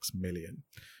 $13.6 million.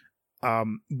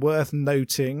 Worth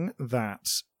noting that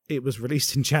it was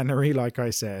released in January, like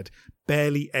I said.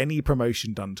 Barely any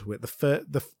promotion done to it.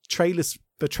 The trailer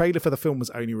for the film was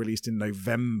only released in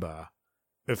November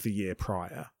of the year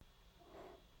prior.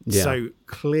 Yeah. So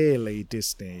clearly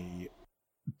Disney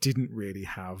didn't really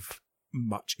have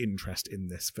much interest in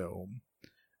this film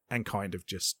and kind of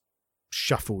just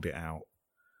shuffled it out.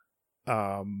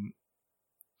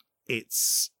 It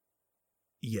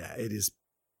is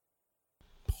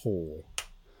poor.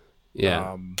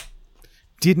 Yeah.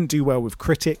 Didn't do well with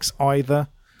critics either.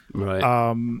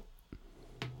 Right.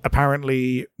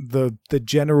 Apparently the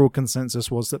general consensus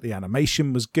was that the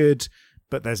animation was good,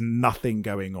 but there's nothing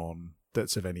going on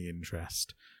that's of any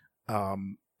interest.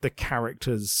 The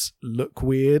characters look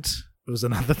weird. It was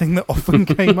another thing that often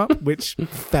came up, which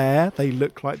fair. They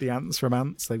look like the ants from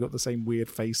Ants. They've got the same weird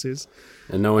faces.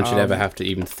 And no one should ever have to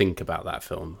even think about that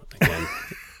film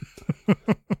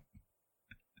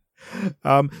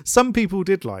again. Some people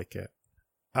did like it.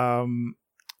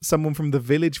 Someone from The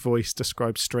Village Voice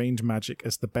described Strange Magic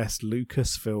as the best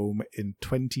Lucas film in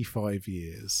 25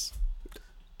 years.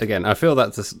 Again, I feel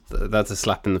that's a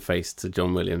slap in the face to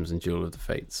John Williams and Duel of the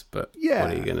Fates, but yeah.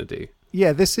 What are you going to do?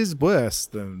 Yeah, this is worse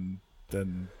than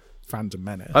Phantom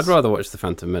Menace. I'd rather watch The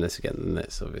Phantom Menace again than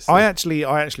this, obviously. I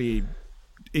actually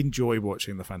enjoy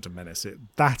watching The Phantom Menace.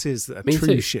 That is a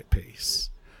true shit piece.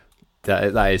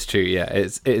 That is true. Yeah,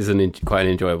 it is quite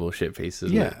an enjoyable shit piece,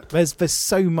 isn't it? Yeah, there's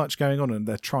so much going on, and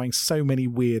they're trying so many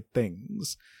weird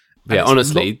things. Yeah,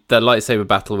 honestly, the lightsaber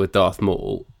battle with Darth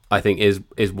Maul, I think,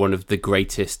 is one of the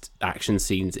greatest action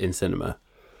scenes in cinema,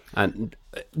 and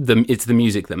it's the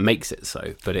music that makes it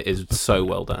so. But it is so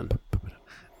well done.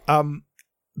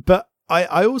 But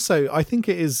I think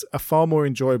it is a far more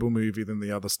enjoyable movie than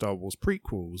the other Star Wars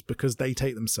prequels because they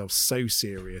take themselves so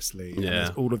seriously. And there's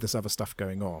all of this other stuff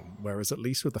going on. Whereas at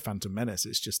least with The Phantom Menace,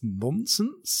 it's just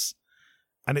nonsense.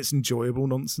 And it's enjoyable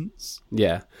nonsense.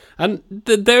 Yeah. And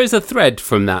there is a thread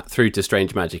from that through to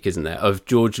Strange Magic, isn't there? Of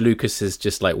George Lucas's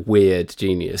just like weird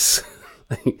genius.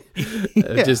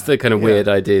 Just the kind of weird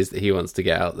ideas that he wants to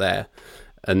get out there.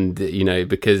 And,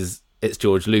 because it's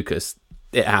George Lucas,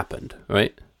 it happened,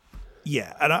 right?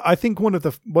 Yeah, and I think one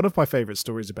of my favourite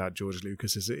stories about George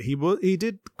Lucas is that he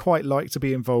did quite like to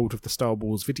be involved with the Star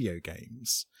Wars video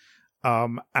games.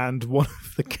 And one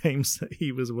of the games that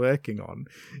he was working on,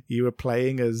 you were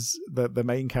playing as the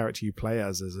main character you play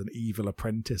as an evil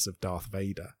apprentice of Darth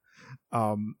Vader.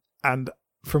 And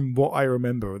from what I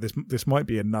remember, this might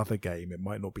be another game. It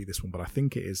might not be this one, but I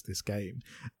think it is this game.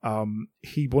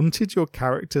 He wanted your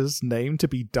character's name to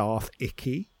be Darth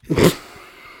Icky.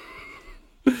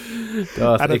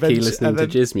 Darth Icky listening to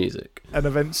jizz music. And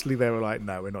eventually they were like,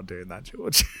 no, we're not doing that,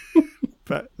 George.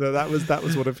 But that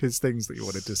was one of his things that you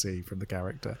wanted to see from the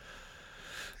character.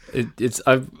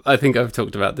 I think I've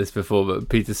talked about this before, but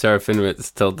Peter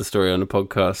Serafinowicz told the story on a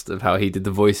podcast of how he did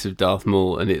the voice of Darth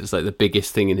Maul, and it was like the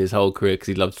biggest thing in his whole career because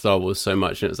he loved Star Wars so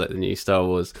much, and it was like the new Star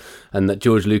Wars, and that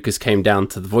George Lucas came down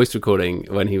to the voice recording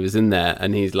when he was in there,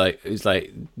 and he's like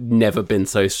never been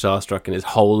so starstruck in his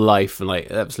whole life, and like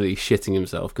absolutely shitting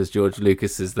himself because George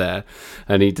Lucas is there,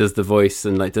 and he does the voice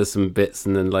and like does some bits,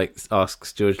 and then like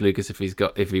asks George Lucas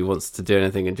if he wants to do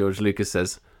anything, and George Lucas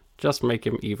says, "Just make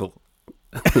him evil."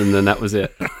 And then that was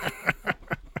it.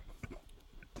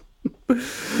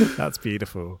 That's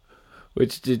beautiful.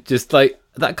 Which just like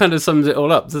that kind of sums it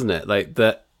all up, doesn't it? Like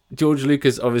that George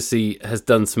Lucas obviously has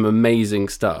done some amazing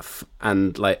stuff,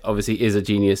 and like obviously is a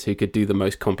genius who could do the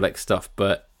most complex stuff,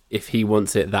 but if he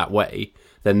wants it that way,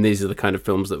 then these are the kind of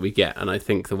films that we get, and I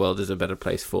think the world is a better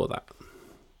place for that.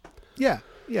 Yeah,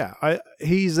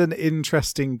 he's an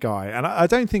interesting guy, and I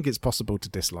don't think it's possible to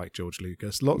dislike George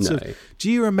Lucas. Do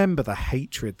you remember the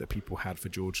hatred that people had for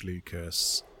George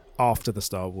Lucas after the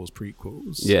Star Wars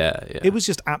prequels? Yeah. It was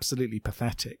just absolutely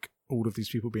pathetic. All of these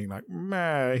people being like,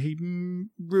 "Meh, he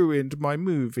ruined my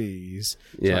movies."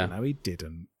 Yeah, no, he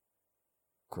didn't.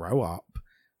 Grow up.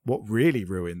 What really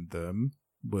ruined them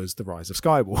was The Rise of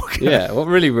Skywalker. Yeah, what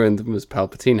really ruined them was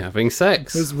Palpatine having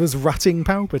sex. was rutting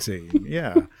Palpatine.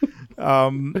 Yeah.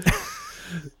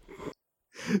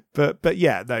 But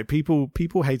yeah, no, people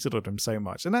hated on him so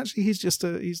much, and actually he's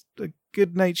a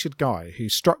good-natured guy who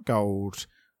struck gold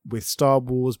with Star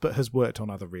Wars, but has worked on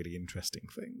other really interesting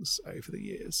things over the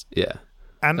years. Yeah.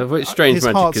 And of which Strange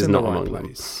Magic is not among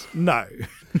them. No.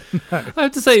 I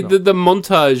have to say, the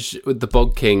montage with the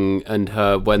Bog King and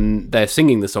her when they're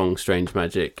singing the song Strange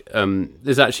Magic,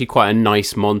 there's actually quite a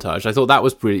nice montage. I thought that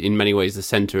was pretty, in many ways, the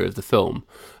centre of the film.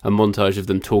 A montage of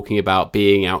them talking about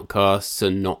being outcasts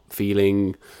and not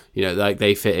feeling, like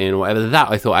they fit in or whatever.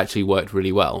 That I thought actually worked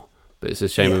really well. But it's a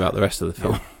shame about the rest of the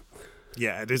film.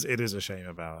 Yeah, it is a shame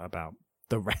about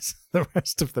the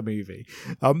rest of the movie.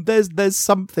 There's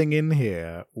something in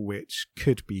here which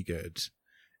could be good.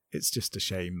 It's just a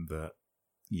shame that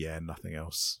nothing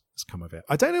else has come of it.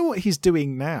 I don't know what he's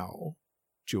doing now,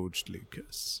 George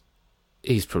Lucas.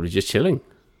 He's probably just chilling.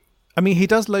 I mean, he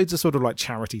does loads of sort of like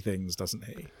charity things, doesn't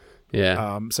he?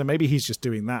 Yeah. So maybe he's just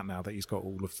doing that now that he's got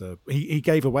all of the... He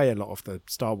gave away a lot of the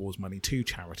Star Wars money to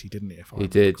charity, didn't he? He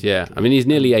did, yeah. I mean, he's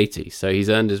nearly 80, so he's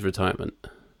earned his retirement.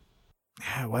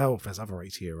 Yeah, well, there's other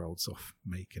 80-year-olds off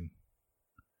making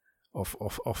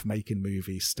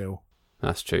movies still.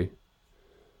 That's true.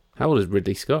 How old is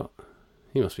Ridley Scott?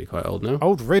 He must be quite old now.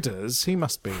 Old Ridders, he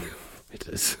must be.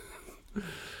 Ridders.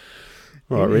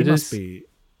 Right, Ridders.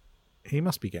 He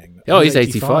must be getting... Oh, he's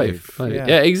 85.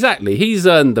 Yeah, exactly. He's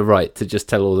earned the right to just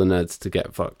tell all the nerds to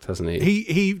get fucked, hasn't he?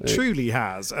 He truly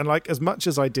has. And like, as much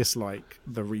as I dislike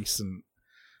the recent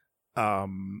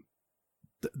the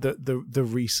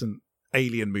recent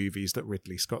Alien movies that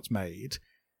Ridley Scott's made,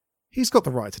 he's got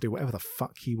the right to do whatever the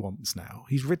fuck he wants now.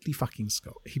 He's Ridley fucking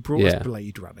Scott. He brought us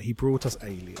Blade Runner. He brought us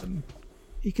Alien.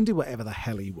 He can do whatever the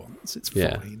hell he wants. It's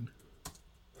fine.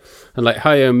 And like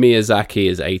Hayao Miyazaki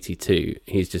is 82.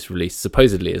 He's just released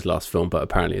supposedly his last film, but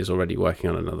apparently is already working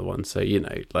on another one. So, you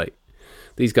know, like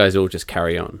these guys all just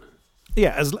carry on.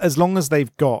 Yeah, as long as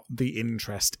they've got the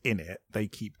interest in it, they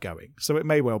keep going. So it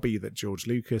may well be that George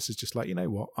Lucas is just like, you know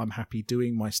what, I'm happy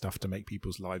doing my stuff to make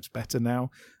people's lives better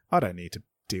now. I don't need to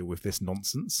deal with this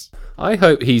nonsense. I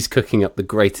hope he's cooking up the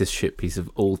greatest shit piece of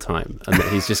all time and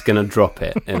that he's just going to drop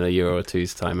it in a year or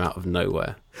two's time out of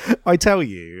nowhere. I tell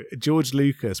you, George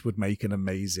Lucas would make an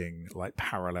amazing like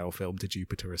parallel film to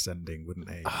Jupiter Ascending, wouldn't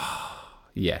he?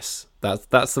 Yes,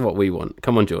 that's what we want.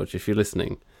 Come on, George, if you're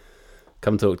listening,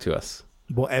 come talk to us.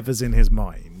 Whatever's in his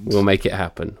mind, we'll make it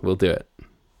happen. We'll do it.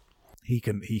 He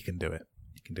can do it. He can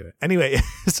do it. Anyway,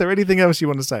 is there anything else you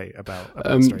want to say about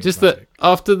Strange just Magic? that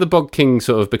after the Bog King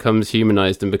sort of becomes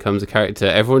humanized and becomes a character,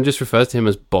 everyone just refers to him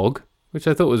as Bog, which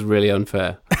I thought was really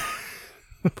unfair.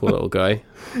 Poor little guy.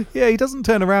 Yeah, he doesn't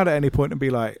turn around at any point and be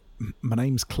like, my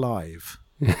name's Clive.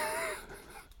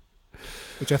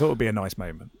 Which I thought would be a nice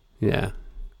moment. Yeah.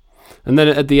 And then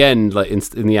at the end, like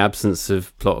in the absence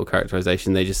of plot or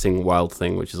characterization, they just sing Wild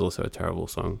Thing, which is also a terrible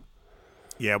song.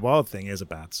 Yeah, Wild Thing is a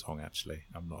bad song, actually.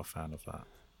 I'm not a fan of that.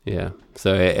 Yeah,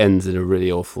 so it ends in a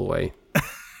really awful way.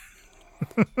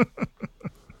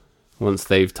 Once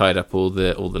they've tied up all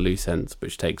the loose ends,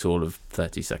 which takes all of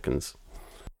 30 seconds.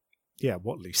 Yeah,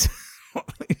 what loose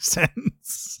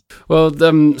ends? Well,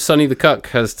 Sonny the Cuck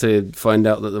has to find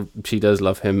out that she does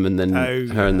love him, and then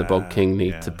her and the Bog King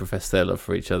need to profess their love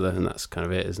for each other, and that's kind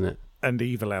of it, isn't it? And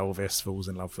evil Elvis falls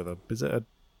in love with a... Is it a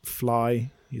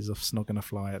fly? He's snogging a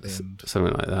fly at the end.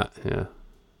 Something like that, yeah.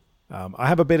 I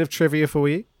have a bit of trivia for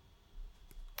you.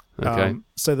 Okay.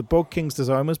 So the Bog King's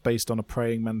design was based on a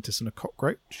praying mantis and a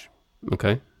cockroach.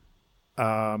 Okay.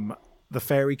 The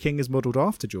Fairy King is modelled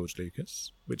after George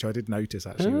Lucas, which I did notice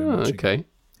actually. when watching okay. it.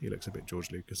 He looks a bit George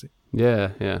Lucasy.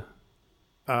 Yeah, yeah.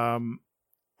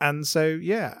 And so,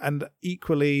 yeah, and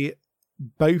equally,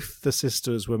 both the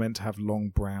sisters were meant to have long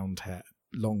brown hair.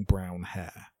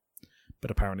 But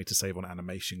apparently to save on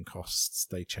animation costs,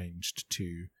 they changed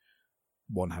to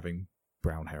one having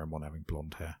brown hair and one having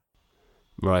blonde hair.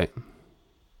 Right.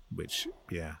 Which,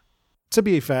 yeah. To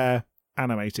be fair,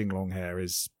 animating long hair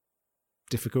is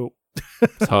difficult.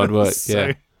 It's hard work, So,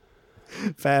 yeah.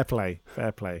 Fair play.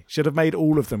 Should have made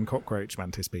all of them cockroach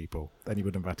mantis people. Then you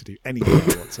wouldn't have had to do any hair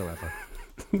whatsoever.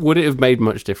 Would it have made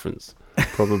much difference?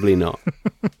 Probably not.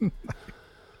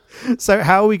 So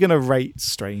how are we going to rate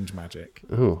Strange Magic?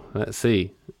 Oh, let's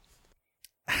see.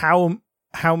 How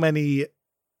many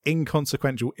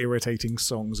inconsequential, irritating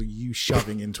songs are you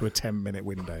shoving into a 10-minute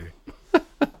window?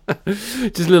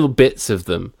 Just little bits of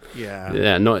them.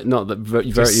 Yeah. Not that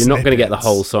you're not going to get the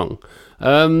whole song.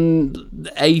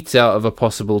 8 out of a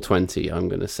possible 20, I'm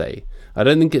going to say. I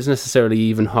don't think it's necessarily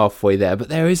even halfway there, but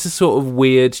there is a sort of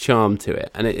weird charm to it,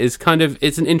 and it's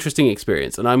an interesting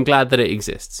experience, and I'm glad that it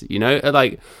exists. You know,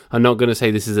 like, I'm not going to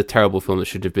say this is a terrible film that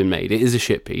should have been made. It is a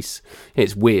shit piece.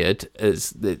 It's weird.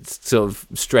 It's sort of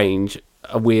strange,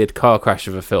 a weird car crash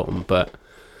of a film, but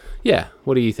yeah.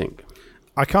 What do you think?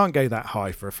 I can't go that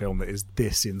high for a film that is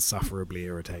this insufferably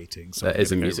irritating. So that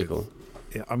is a musical.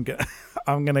 I'm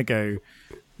gonna go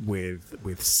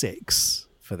with 6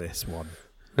 for this one.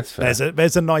 That's fair.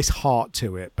 There's a nice heart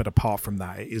to it, but apart from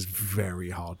that, it is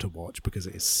very hard to watch because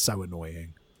it is so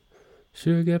annoying.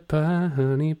 Sugar pie,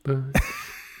 honey bun.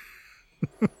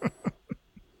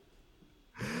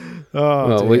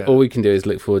 All we can do is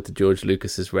look forward to George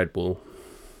Lucas's Red Wall.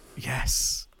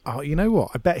 Yes. Oh, you know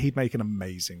what? I bet he'd make an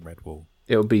amazing Red Wall.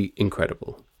 It would be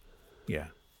incredible. Yeah.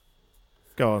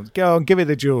 Go on, give it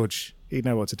to George. He'd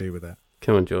know what to do with it.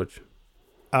 Come on, George.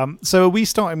 So are we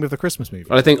starting with the Christmas movie?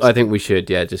 I think we should,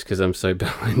 yeah, just because I'm so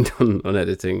behind on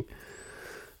editing.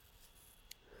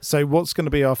 So what's going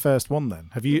to be our first one then?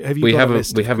 Have you? We got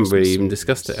haven't really even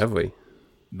discussed it, have we?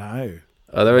 No.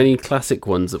 Are there any classic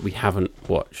ones that we haven't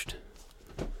watched?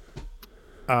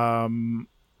 You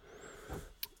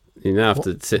now have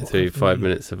to sit through 5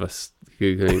 minutes of us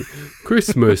googling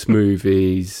Christmas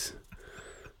movies.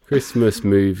 Christmas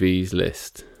movies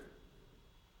list.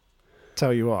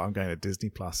 Tell you what, I'm going to Disney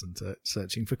Plus and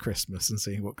searching for Christmas and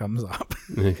seeing what comes up.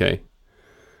 Okay.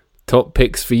 Top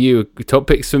picks for you. Top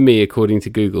picks for me, according to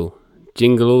Google.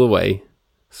 Jingle All the Way,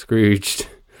 Scrooged,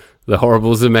 The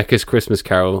Horrible Zemeckis Christmas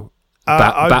Carol,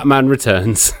 Batman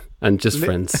Returns, and Just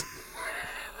Friends.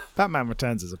 Batman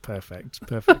Returns is a perfect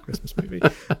Christmas movie.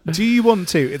 Do you want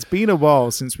to? It's been a while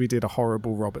since we did a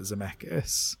horrible Robert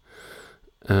Zemeckis.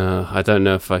 I don't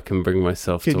know if I can bring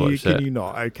myself to watch that. Can you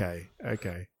not? Okay.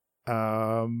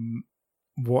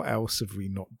 What else have we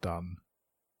not done?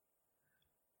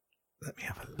 Let me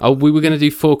have a look. Oh, we were going to do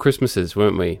 4 Christmases,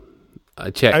 weren't we?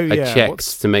 I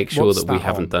checked to make sure that we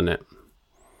haven't done it.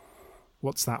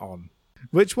 What's that on?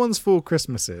 Which one's Four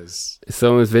Christmases? It's the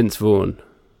one with Vince Vaughn.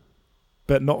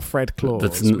 But not Fred Claus.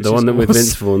 That's the one with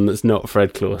Vince Vaughn that's not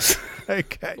Fred Claus.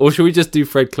 Okay. Or should we just do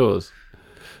Fred Claus?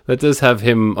 That does have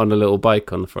him on a little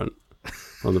bike on the front,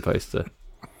 on the poster.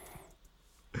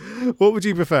 What would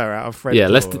you prefer out of Fred Claus? Yeah,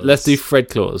 let's do Fred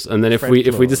Claus, and then if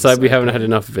we decide we haven't had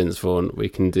enough Vince Vaughn, we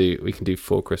can do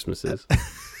Four Christmases.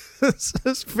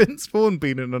 Has Vince Vaughn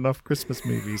been in enough Christmas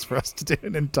movies for us to do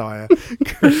an entire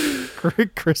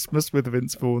Christmas with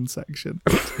Vince Vaughn section?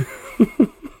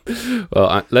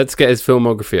 Well, let's get his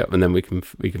filmography up, and then we can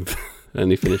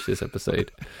only finish this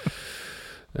episode.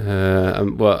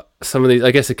 Well, some of these, I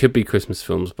guess it could be Christmas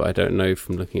films, but I don't know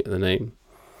from looking at the name.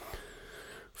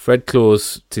 Fred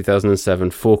Claus 2007,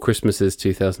 Four Christmases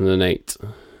 2008.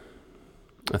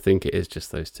 I think it is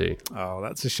just those two. Oh,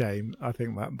 that's a shame. I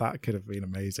think that could have been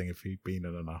amazing if he'd been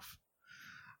in enough.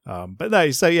 But no,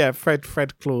 so yeah, Fred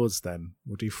Claus then.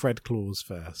 We'll do Fred Claus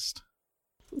first.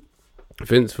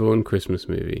 Vince Vaughn Christmas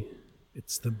movie.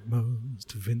 It's the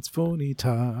most Vince Vaughn-y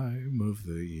time of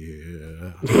the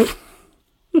year.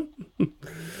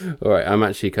 All right, I'm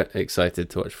actually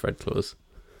excited to watch Fred Claus.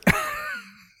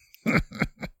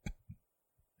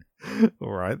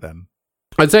 All right then.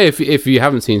 I'd say if you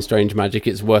haven't seen Strange Magic,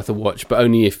 it's worth a watch, but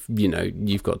only if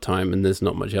you've got time and there's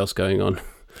not much else going on.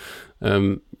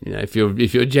 If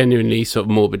you're genuinely sort of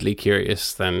morbidly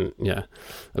curious, then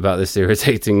about this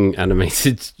irritating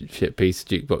animated shit piece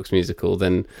jukebox musical,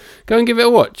 then go and give it a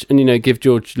watch, and give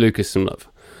George Lucas some love.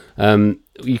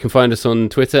 You can find us on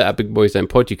Twitter at Big Boys Don't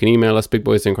Pod. You can email us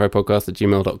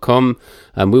bigboysdon'tcrypodcast@gmail.com,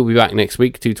 and we'll be back next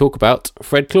week to talk about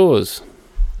Fred Claus.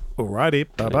 Alrighty,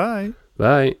 bye-bye.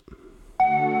 Bye.